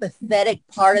of a pathetic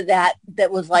part of that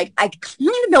was like, I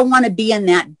kind of don't want to be in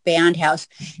that band house.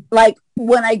 Like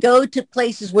when I go to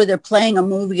places where they're playing a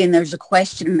movie and there's a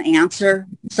question and answer,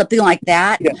 something like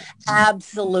that. Yeah.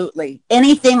 Absolutely.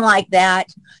 Anything like that.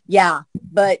 Yeah.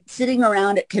 But sitting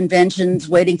around at conventions,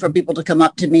 waiting for people to come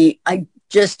up to me, I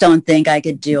just don't think I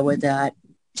could deal with that.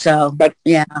 So,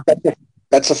 yeah.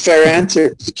 That's a fair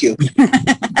answer. Thank you. Well,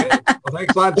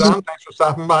 thanks a lot, John. Thanks for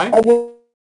stopping by.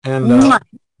 And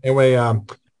anyway,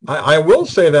 I will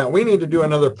say that we need to do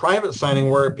another private signing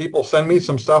where people send me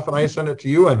some stuff and I send it to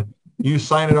you and you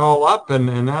sign it all up.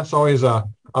 And that's always a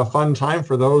fun time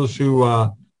for those who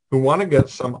want to get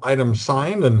some items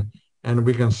signed. And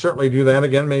we can certainly do that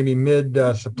again, maybe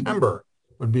mid-September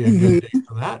would be a good date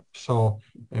for that. So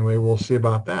anyway, we'll see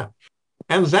about that.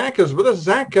 And Zach is with us.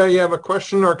 Zach, you have a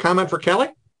question or a comment for Kelly?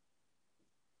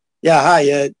 Yeah, hi.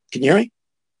 Can you hear me?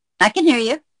 I can hear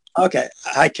you. Okay.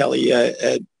 Hi, Kelly.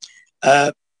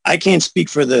 I can't speak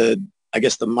for the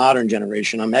modern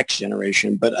generation. I'm X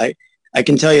generation, but I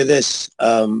can tell you this.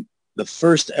 The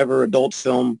first ever adult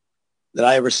film that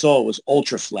I ever saw was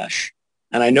Ultra Flesh.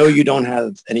 And I know you don't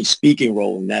have any speaking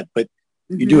role in that, but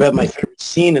you do have my favorite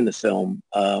scene in the film.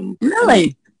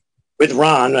 Really? With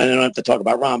Ron. I don't have to talk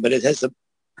about Ron, but it has a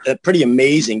pretty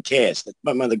amazing cast.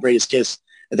 One of the greatest casts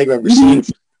I think I've ever seen.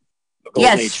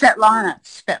 Yes,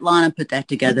 Svetlana put that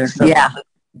together. Yeah.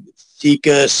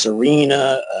 Sika,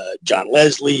 Serena, John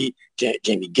Leslie,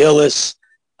 Jamie Gillis.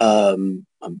 I'm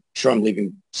sure I'm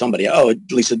leaving somebody. Oh,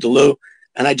 Lisa DeLue.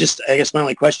 And I guess my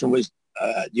only question was,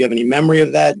 do you have any memory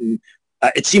of that? And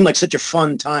it seemed like such a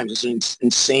fun time. It's an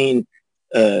insane,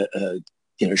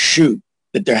 shoot.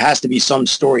 That there has to be some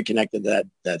story connected to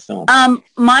that film.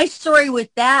 My story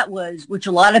with that was, which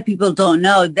a lot of people don't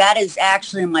know, that is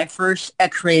actually my first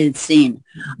X-rated scene.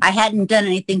 I hadn't done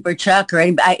anything for Chuck or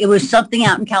anybody. It was something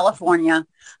out in California.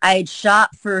 I had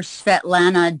shot for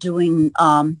Svetlana doing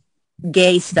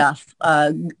gay stuff,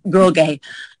 girl gay.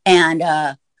 And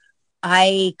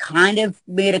I kind of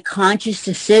made a conscious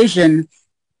decision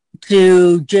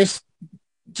to just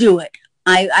do it.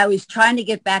 I was trying to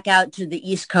get back out to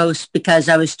the East Coast because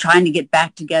I was trying to get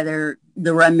back together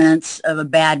the remnants of a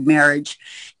bad marriage.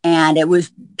 And it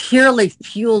was purely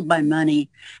fueled by money.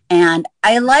 And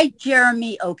I liked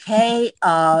Jeremy okay,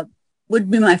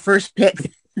 would be my first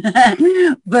pick.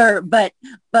 but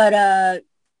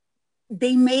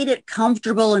they made it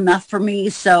comfortable enough for me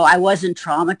so I wasn't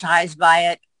traumatized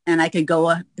by it. And I could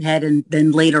go ahead and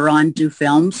then later on do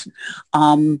films.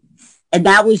 And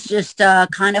that was just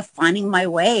kind of finding my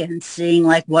way and seeing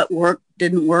like what worked,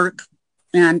 didn't work.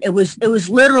 And it was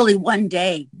literally one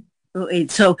day.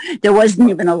 So there wasn't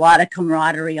even a lot of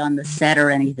camaraderie on the set or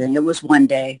anything. It was one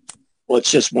day. Well,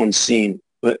 it's just one scene.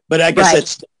 But I guess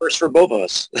that's the first for both of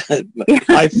us.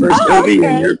 My first movie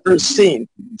and your first scene.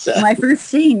 So. My first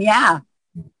scene, yeah.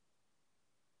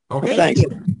 Okay. Thanks.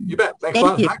 You bet. Thanks a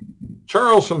lot.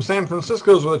 Charles from San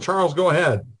Francisco is with it. Charles, go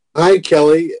ahead. Hi,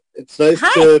 Kelly. It's nice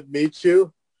to meet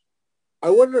you. I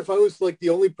wonder if I was like the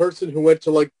only person who went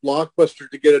to like Blockbuster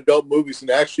to get adult movies and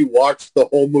actually watched the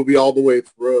whole movie all the way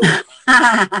through.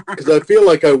 Because I feel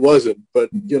like I wasn't. But,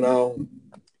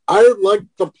 I liked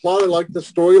the plot. I liked the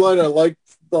storyline. I liked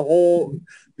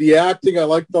the acting. I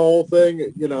liked the whole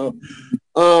thing,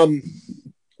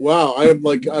 Wow, I'm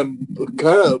kind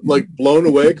of like blown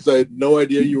away because I had no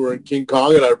idea you were in King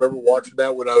Kong, and I remember watching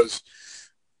that when I was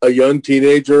a young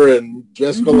teenager and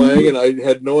Jessica Lange, and I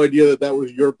had no idea that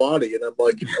was your body. And I'm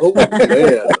like, oh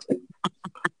man.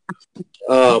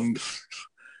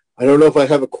 I don't know if I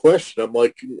have a question. I'm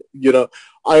like,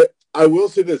 I will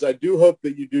say this. I do hope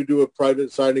that you do a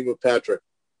private signing with Patrick.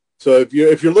 So if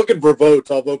you're looking for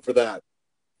votes, I'll vote for that.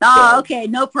 Oh, okay.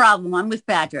 No problem. I'm with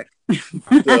Patrick.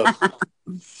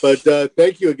 But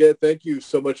thank you again. Thank you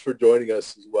so much for joining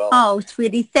us as well. Oh,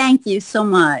 sweetie. Thank you so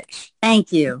much.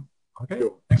 Thank you. Okay.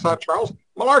 Thanks a lot, Charles.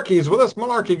 Malarkey's with us.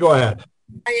 Malarkey, go ahead.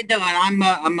 How you doing?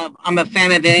 I'm a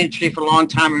fan of the industry for a long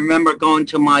time. I remember going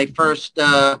to my first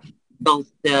built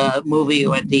the movie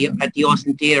at the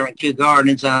Austin Theater in Kew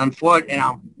Gardens on foot,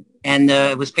 and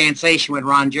it was Fansation with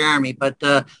Ron Jeremy. But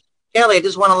Kelly, I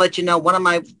just want to let you know one of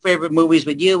my favorite movies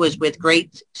with you is with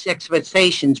Great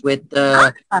Expectations with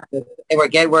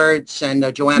Edward Edwards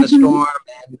and Joanna Storm.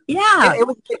 And it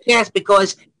was a good cast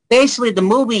because basically the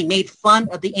movie made fun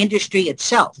of the industry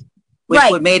itself, which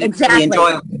would made it really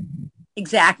enjoyable.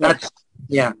 Exactly.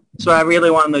 Yeah. So I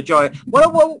really want to enjoy it.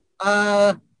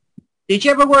 Did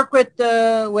you ever work with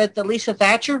Lisa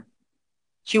Thatcher?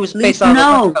 She was based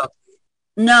on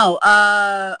No,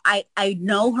 I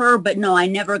know her, but no, I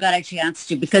never got a chance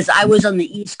to because I was on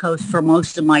the East Coast for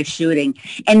most of my shooting,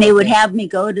 and they would have me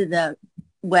go to the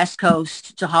West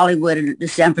Coast, to Hollywood and to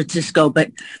San Francisco,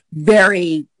 but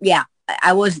I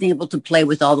wasn't able to play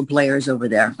with all the players over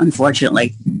there,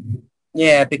 unfortunately.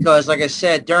 Yeah, because like I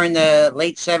said, during the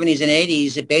late 70s and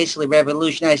 80s, it basically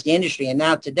revolutionized the industry, and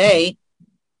now today,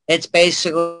 it's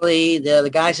basically the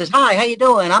guy says, "Hi, how you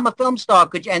doing? I'm a film star.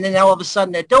 Could you?" And then all of a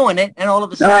sudden they're doing it, and all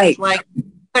of a sudden it's like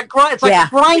a grind.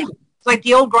 It's like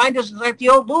the old grinders. It's like the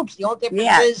old loops. The only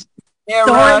difference is they're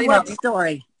story.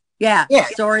 Story. Not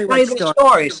even a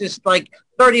story. It's just like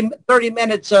 30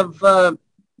 minutes of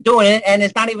doing it, and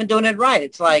it's not even doing it right.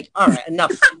 It's like, all right,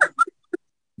 enough.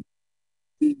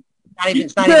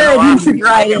 It's not even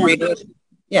right.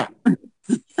 Yeah.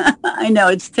 I know,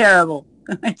 it's terrible.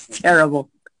 It's terrible.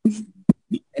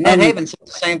 And Ned Haven said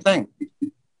the same thing.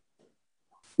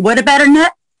 What about her,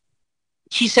 Ned?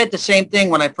 She said the same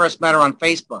thing when I first met her on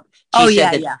Facebook. She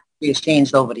said that she has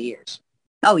changed over the years.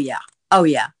 Oh, yeah.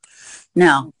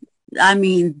 No, I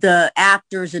mean, the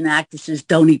actors and actresses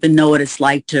don't even know what it's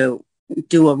like to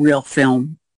do a real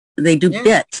film. They do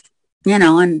bits,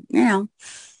 and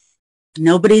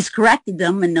nobody's corrected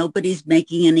them and nobody's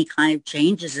making any kind of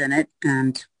changes in it.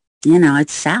 And,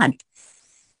 it's sad.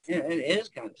 Yeah, it is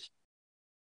kind of.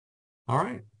 All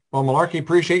right. Well, Malarkey,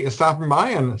 appreciate you stopping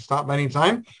by and stop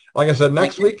anytime. Like I said,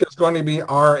 next week is going to be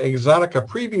our Exotica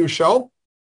preview show.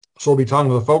 So we'll be talking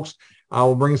to the folks.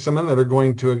 We'll bring some in that are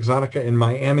going to Exotica in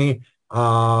Miami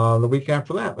the week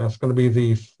after that. That's going to be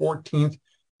the 14th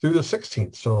through the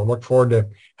 16th. So look forward to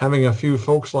having a few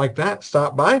folks like that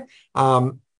stop by.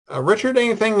 Richard,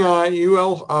 anything you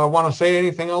else want to say?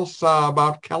 Anything else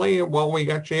about Kelly while we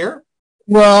got you here?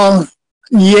 Well,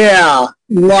 yeah,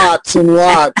 lots and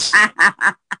lots.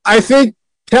 I think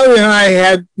Kelly and I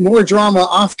had more drama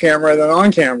off camera than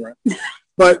on camera.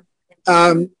 But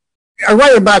I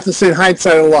write about this in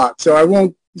hindsight a lot, so I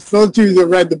won't. Those of you that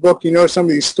read the book, some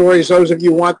of these stories. Those of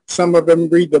you want some of them,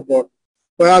 read the book.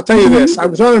 But I'll tell you this. I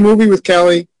was on a movie with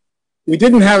Kelly. We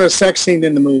didn't have a sex scene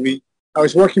in the movie. I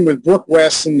was working with Brooke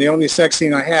West, and the only sex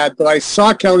scene I had. But I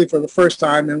saw Kelly for the first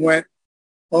time and went,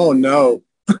 oh, no.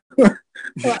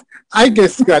 I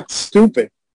just got stupid.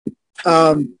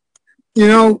 There's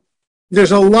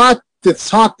a lot that's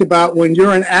talked about when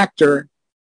you're an actor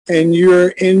and you're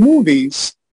in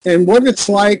movies and what it's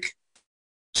like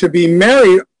to be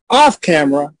married off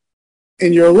camera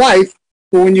in your life.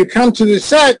 But when you come to the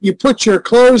set, you put your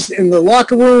clothes in the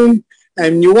locker room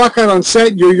and you walk out on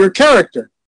set, you're your character.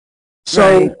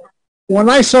 So when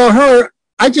I saw her,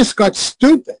 I just got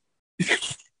stupid.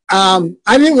 I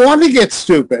didn't want to get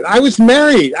stupid. I was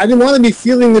married. I didn't want to be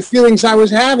feeling the feelings I was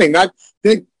having. But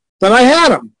I had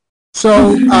them.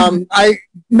 So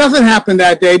nothing happened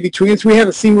that day between us. We had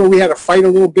a scene where we had to fight a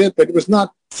little bit, but it was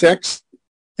not sex.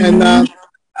 And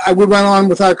we went on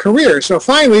with our career. So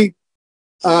finally,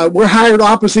 we're hired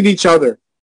opposite each other.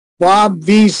 Bob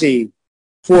VZ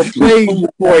for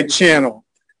Playboy Channel.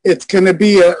 It's going to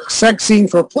be a sex scene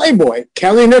for Playboy.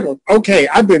 Kelly Nichols. Okay,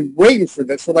 I've been waiting for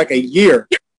this for like a year.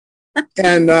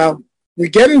 And we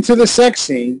get into the sex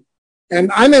scene,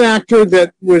 and I'm an actor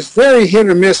that was very hit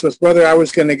or miss with whether I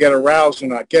was going to get aroused or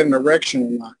not, get an erection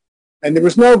or not. And there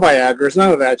was no Viagra's,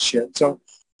 none of that shit. So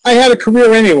I had a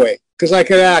career anyway because I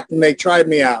could act, and they tried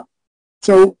me out.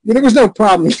 So there was no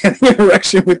problem getting an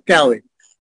erection with Kelly.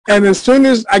 And as soon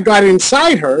as I got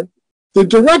inside her, the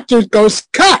director goes,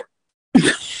 cut.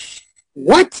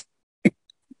 What?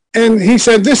 And he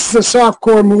said, this is a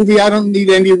softcore movie. I don't need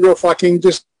any real fucking,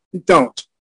 just don't.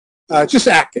 Just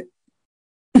act it.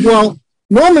 Well,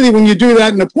 normally when you do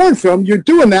that in a porn film, you're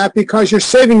doing that because you're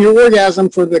saving your orgasm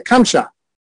for the cum shot.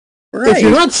 Right. If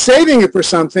you're not saving it for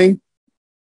something,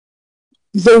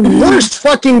 the worst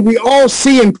fucking we all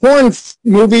see in porn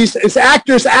movies is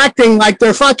actors acting like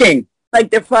they're fucking. Like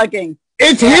they're fucking.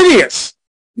 It's hideous.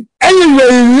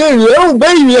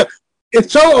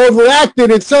 It's so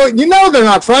overacted. It's so, they're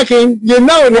not fucking.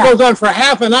 It goes on for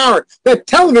half an hour. That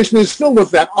television is filled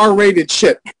with that R-rated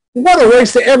shit. What a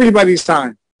waste of everybody's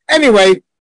time. Anyway,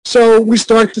 So we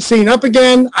start the scene up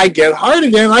again. I get hard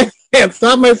again. I can't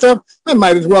stop myself. I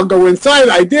might as well go inside.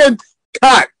 I did.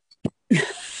 Cut.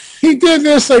 He did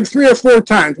this like 3 or 4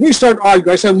 times. We start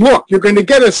arguing. I said, look, you're going to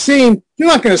get a scene. You're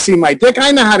not going to see my dick.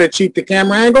 I know how to cheat the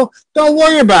camera angle. Don't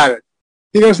worry about it.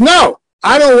 He goes, no,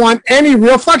 I don't want any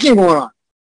real fucking going on.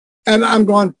 And I'm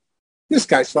going, this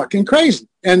guy's fucking crazy.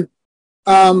 And,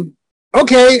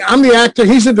 okay, I'm the actor.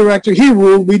 He's the director. He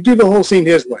ruled. We do the whole scene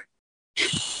his way.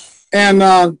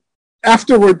 And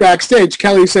afterward, backstage,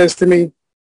 Kelly says to me,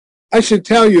 I should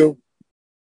tell you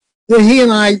that he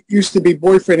and I used to be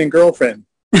boyfriend and girlfriend.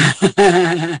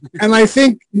 And I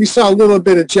think we saw a little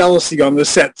bit of jealousy on the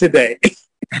set today.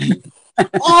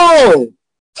 Oh,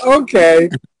 okay.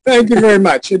 Thank you very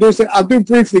much. I'll do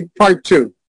briefly part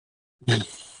 2.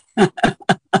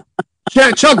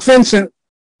 Chuck Vincent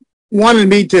wanted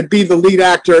me to be the lead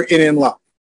actor in Love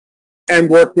and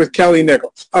work with Kelly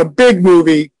Nichols. A big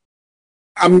movie.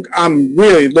 I'm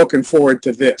really looking forward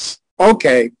to this.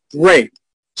 Okay, great.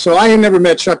 So I had never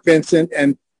met Chuck Vincent,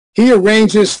 and he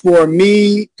arranges for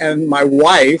me and my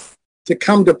wife to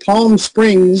come to Palm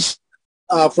Springs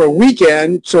for a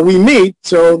weekend. So we meet.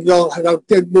 So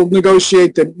we'll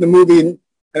negotiate the movie,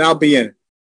 and I'll be in it.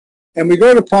 And we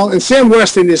go to Palm, and Sam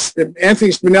Weston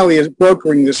Anthony Spinelli is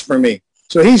brokering this for me.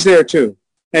 So he's there too.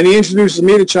 And he introduces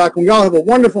me to Chuck, and we all have a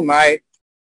wonderful night.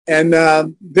 And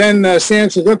then Sam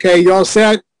says, okay, you all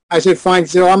set? I said, fine. He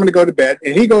said, I'm going to go to bed.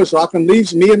 And he goes off and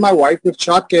leaves me and my wife with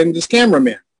Chuck and this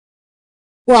cameraman.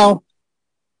 Well,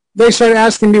 they started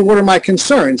asking me what are my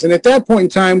concerns. And at that point in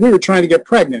time, we were trying to get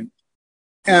pregnant.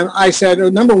 And I said,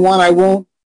 number one, I won't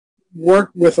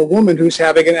work with a woman who's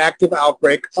having an active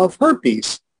outbreak of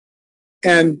herpes.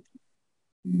 And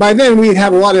by then, we'd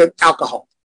have a lot of alcohol.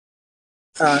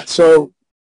 So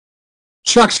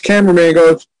Chuck's cameraman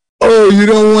goes, oh, you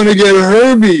don't want to get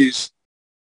herpes.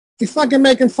 He's fucking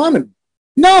making fun of me.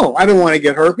 No, I don't want to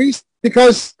get herpes,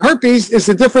 because herpes is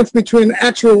the difference between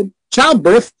actual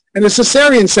childbirth and a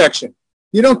cesarean section.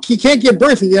 You can't give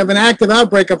birth if you have an active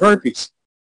outbreak of herpes.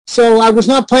 So I was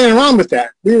not playing around with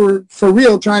that. We were for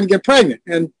real trying to get pregnant,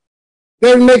 and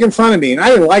they were making fun of me, and I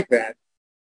didn't like that.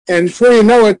 And before you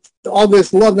know it, all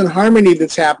this love and harmony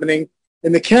that's happening,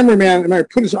 and the cameraman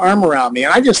put his arm around me,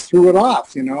 and I just threw it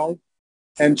off, you know.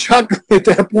 And Chuck, at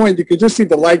that point, you could just see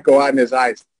the light go out in his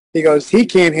eyes. He goes, he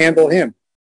can't handle him.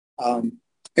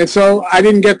 And so I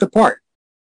didn't get the part.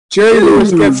 Jerry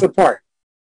Lewis gets the part.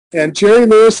 And Jerry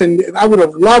Lewis, and I would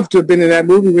have loved to have been in that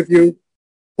movie with you,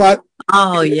 but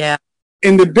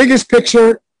in the biggest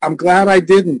picture, I'm glad I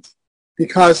didn't,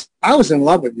 because I was in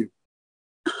love with you.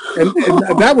 And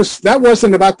that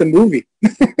wasn't about the movie.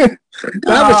 That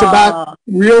was about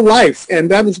real life.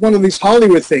 And that was one of these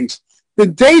Hollywood things. The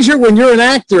danger when you're an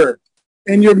actor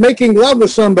and you're making love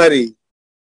with somebody,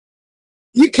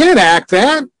 you can't act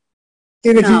that.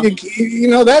 And if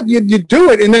you do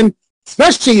it, and then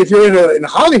especially if you're in a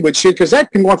Hollywood shit, because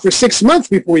that can go on for 6 months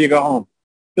before you go home.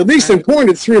 At least in porn,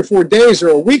 it's 3 or 4 days or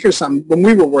a week or something when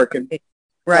we were working.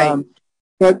 Right.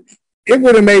 But it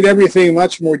would have made everything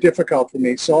much more difficult for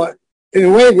me. So in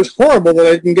a way, it was horrible that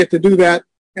I didn't get to do that.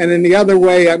 And in the other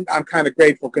way, I'm kind of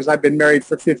grateful, because I've been married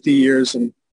for 50 years.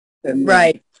 And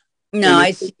right. No,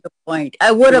 I see your point.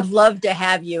 I would have loved to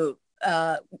have you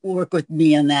work with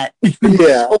me on that.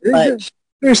 Yeah. So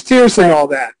there's tears and all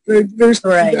that.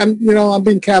 I'm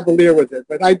being cavalier with it,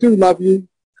 but I do love you.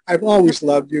 I've always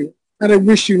loved you, and I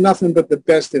wish you nothing but the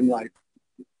best in life.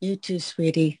 You too,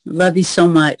 sweetie. Love you so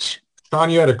much. Sean,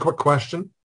 you had a quick question?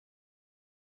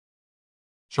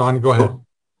 Sean, go ahead.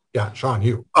 Yeah, Sean,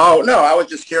 you. Oh, no, I was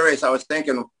just curious. I was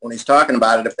thinking when he's talking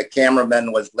about it, if the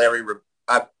cameraman was Larry.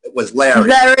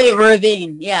 Larry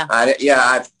Ravine, yeah.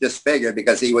 I just figured,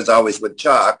 because he was always with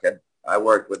Chuck, and I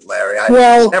worked with Larry. I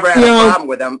never had a problem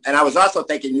with him. And I was also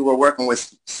thinking you were working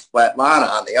with Svetlana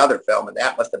on the other film, and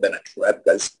that must have been a trip,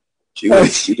 because she was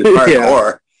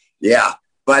hardcore. Yeah.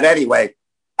 But anyway.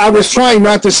 I was trying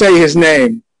not to say his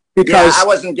name, because I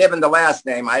wasn't given the last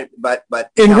name. But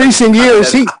in recent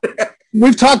years,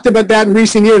 we've talked about that in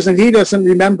recent years, and he doesn't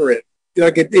remember it.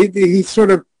 Like he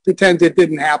sort of pretends it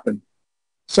didn't happen.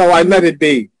 So I let it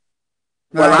be.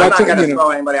 Well, I'm not going to throw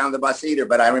anybody on the bus either,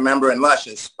 but I remember in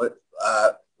Luscious,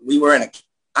 I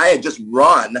had just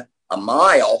run a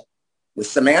mile with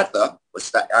Samantha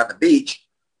on the beach,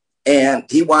 and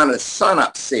he wanted a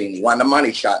sun-up scene. He wanted a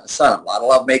money shot in the sun-up. A lot of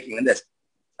love making in this.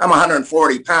 I'm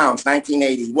 140 pounds,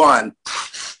 1981,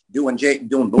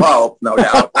 doing blow, no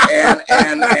doubt, and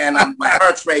my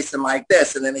heart's racing like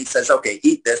this, and then he says, okay,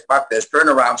 eat this, fuck this, turn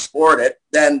around, sport it,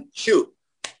 then shoot.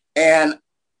 And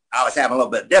I was having a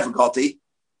little bit of difficulty,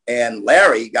 and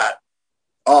Larry got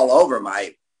all over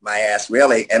my my ass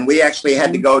really. And we actually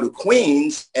had to go to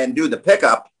Queens and do the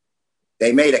pickup.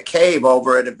 They made a cave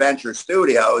over at Adventure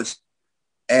Studios,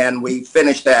 and we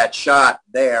finished that shot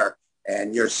there.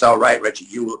 And you're so right, Richard.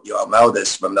 You all know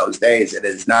this from those days. It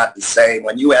is not the same.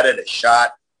 When you edit a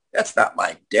shot, that's not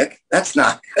my dick. That's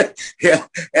not. Yeah.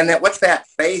 And then what's that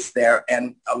face there?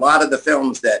 And a lot of the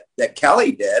films that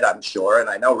Kelly did, I'm sure, and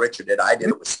I know Richard did, I did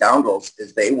it with Scoundrels,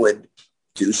 is they would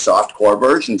do softcore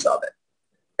versions of it.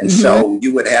 And so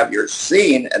you would have your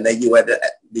scene, and then you had to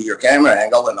do your camera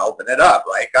angle and open it up,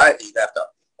 right, guys? You'd have to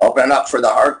open it up for the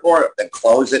hardcore, then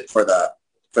close it for the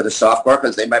softcore,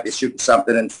 because they might be shooting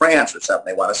something in France or something.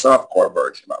 They want a softcore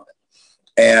version of it.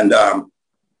 And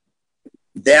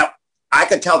that I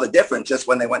could tell the difference just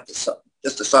when they went to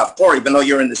just a softcore, even though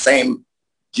you're in the same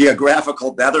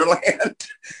geographical Netherland.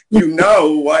 You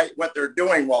know what they're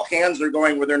doing while hands are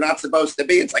going where they're not supposed to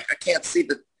be. It's like, I can't see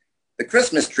the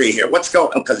Christmas tree here. What's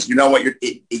going on? Because you know what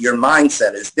your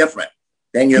mindset is different.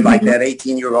 Then you're like that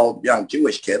 18-year-old young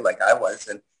Jewish kid like I was,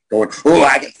 and going, oh,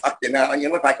 I can fuck you now. And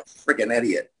you look like a freaking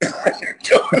idiot when you're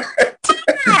doing it.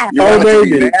 You want it to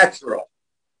be natural.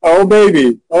 Oh,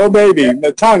 baby. Oh, baby.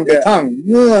 The tongue. Hey,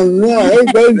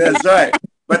 baby. That's right.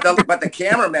 But the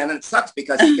cameraman, and it sucks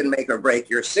because he can make or break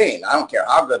your scene. I don't care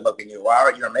how good looking you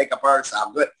are. You're a makeup artist,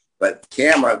 how good. But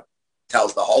camera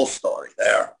tells the whole story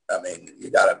there. I mean, you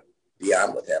got to be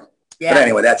on with him. Yeah. But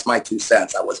anyway, that's my 2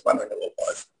 cents. I was wondering who it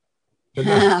was.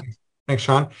 Thanks,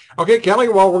 Sean. Okay, Kelly,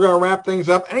 well, we're going to wrap things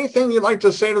up. Anything you'd like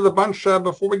to say to the bunch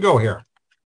before we go here?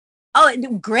 Oh,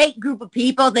 great group of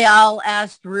people. They all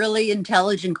asked really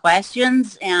intelligent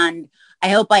questions, and I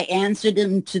hope I answered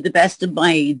them to the best of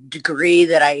my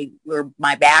degree or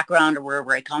my background or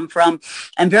wherever I come from.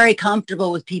 I'm very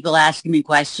comfortable with people asking me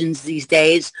questions these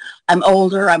days. I'm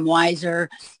older. I'm wiser.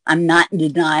 I'm not in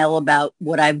denial about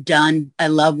what I've done. I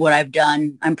love what I've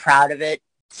done. I'm proud of it.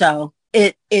 So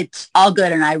it's all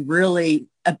good, and I really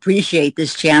appreciate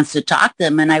this chance to talk to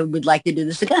them, and I would like to do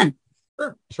this again.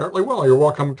 Sure, certainly will. You're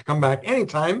welcome to come back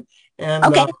anytime. And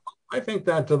okay. I think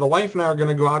that the wife and I are going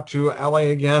to go out to LA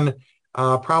again,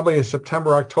 probably in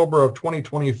September, October of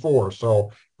 2024. So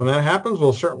when that happens,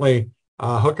 we'll certainly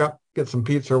hook up, get some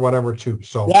pizza or whatever too.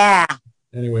 So yeah.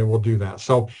 Anyway, we'll do that.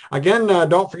 So again,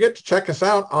 don't forget to check us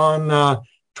out on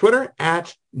Twitter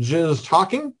at Jizz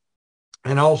Talking.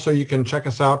 And also you can check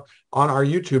us out on our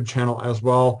YouTube channel as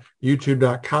well,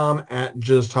 youtube.com at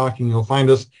Jizz Talking. You'll find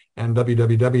us, and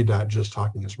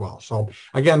www.jizztalking as well. So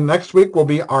again, next week will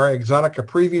be our Exotica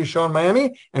preview show in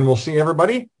Miami, and we'll see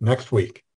everybody next week.